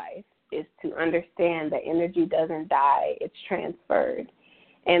live my life is to understand that energy doesn't die, it's transferred.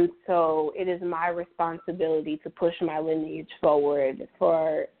 And so it is my responsibility to push my lineage forward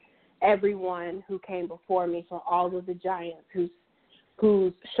for everyone who came before me, for all of the giants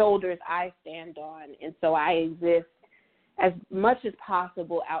whose shoulders I stand on. And so I exist as much as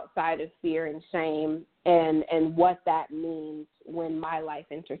possible outside of fear and shame and what that means when my life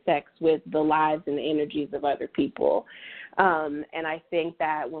intersects with the lives and the energies of other people. And I think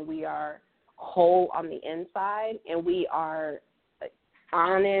that when we are whole on the inside and we are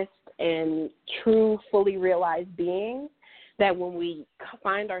honest and true, fully realized beings, that when we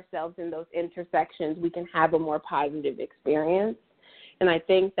find ourselves in those intersections, we can have a more positive experience. And I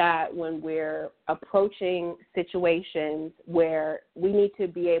think that when we're approaching situations where we need to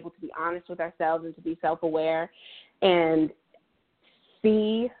be able to be honest with ourselves and to be self-aware and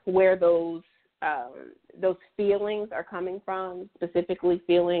see where those feelings are coming from, specifically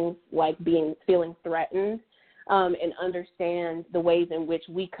feelings like feeling threatened, and understand the ways in which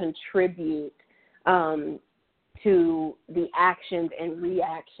we contribute to the actions and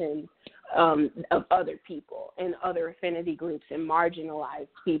reactions of other people and other affinity groups and marginalized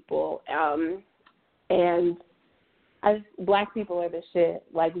people. And Black people are the shit.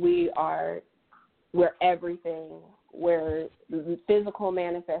 Like, we're everything. We're physical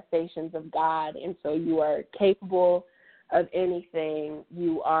manifestations of God. And so you are capable of anything.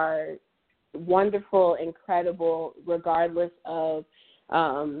 You are wonderful, incredible, regardless of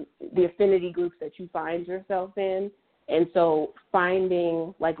the affinity groups that you find yourself in. And so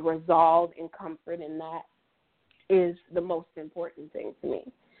finding like resolve and comfort in that is the most important thing to me.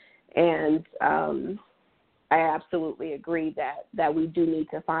 And I absolutely agree that we do need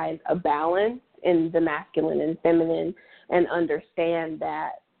to find a balance in the masculine and feminine and understand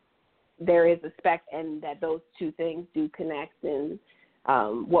that there is a and that those two things do connect. And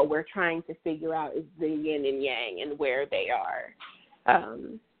what we're trying to figure out is the yin and yang and where they are,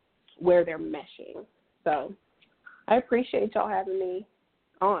 where they're meshing. So I appreciate y'all having me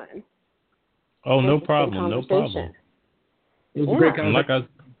on. Oh, no problem. No problem. It was a great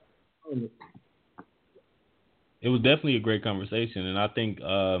conversation. It was definitely a great conversation, and I think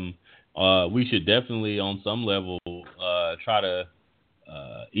we should definitely, on some level, try to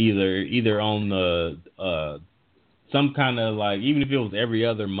either on the some kind of like, even if it was every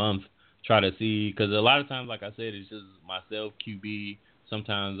other month, try to see, because a lot of times, like I said, it's just myself, QB.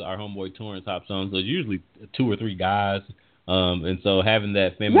 Sometimes our homeboy Torrance hops on, so it's usually 2 or 3 guys, and so having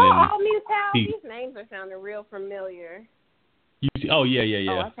that feminine. Y'all all mute out. These names are sounding real familiar. Oh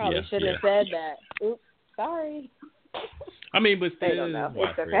yeah. Oh, I probably shouldn't have said that. Oops, sorry. I mean, but still, they don't know.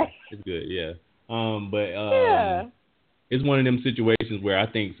 It's okay. It's good, yeah. It's one of them situations where I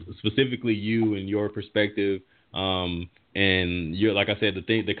think specifically you and your perspective, and you're, like I said,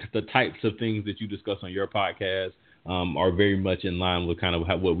 the types of things that you discuss on your podcast are very much in line with kind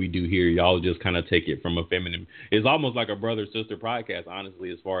of what we do here. Y'all just kind of take it from a feminine. It's almost like a brother-sister podcast, honestly,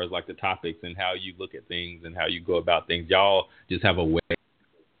 as far as like the topics and how you look at things and how you go about things. Y'all just have a way.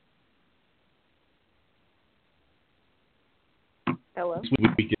 Hello?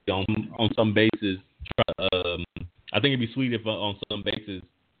 We could, on some basis, I think it'd be sweet if on some basis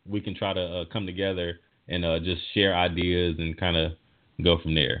we can try to come together and just share ideas and kind of go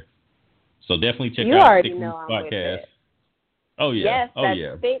from there. So definitely check out Thick Roots podcast. Oh yeah. Yes,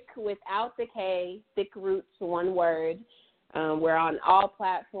 that's Thick without the K, Thick Roots, one word. We're on all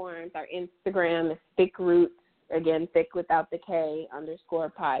platforms. Our Instagram is Thick Roots, again, Thick without the K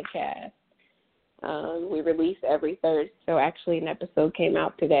 _podcast. We release every Thursday, so actually an episode came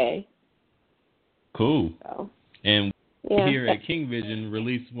out today. Cool. So, and here at King Vision,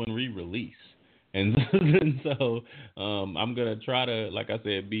 release when we release. And so I'm going to try to, like I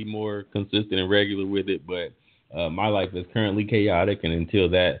said, be more consistent and regular with it. But my life is currently chaotic. And until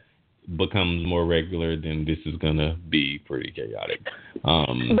that becomes more regular, then this is going to be pretty chaotic.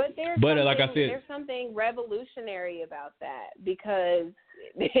 There's something revolutionary about that, because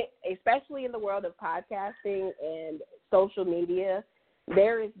especially in the world of podcasting and social media,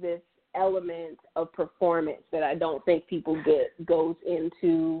 there is this element of performance that I don't think people goes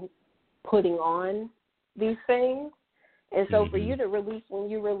into putting on these things. And so for you to release when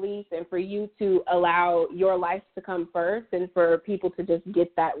you release, and for you to allow your life to come first, and for people to just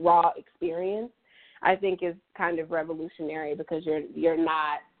get that raw experience, I think is kind of revolutionary, because you're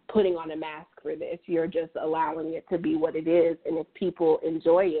not putting on a mask for this. You're just allowing it to be what it is. And if people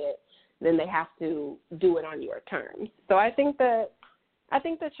enjoy it, then they have to do it on your terms. So I think that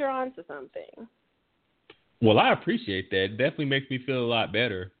you're onto something. Well, I appreciate that. It definitely makes me feel a lot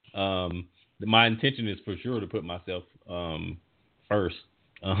better. My intention is for sure to put myself first.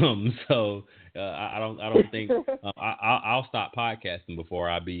 So I don't think I'll stop podcasting before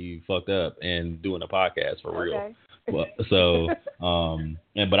I be fucked up and doing a podcast for real. Okay. Well, so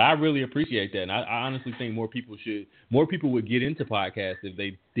but I really appreciate that, and I honestly think more people would get into podcasts if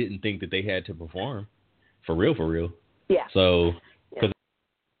they didn't think that they had to perform for real. Yeah. So.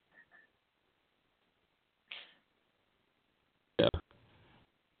 Yeah.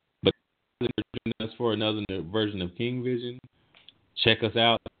 But joining us for another version of King Vision. Check us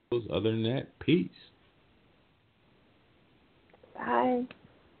out. Other than that, peace.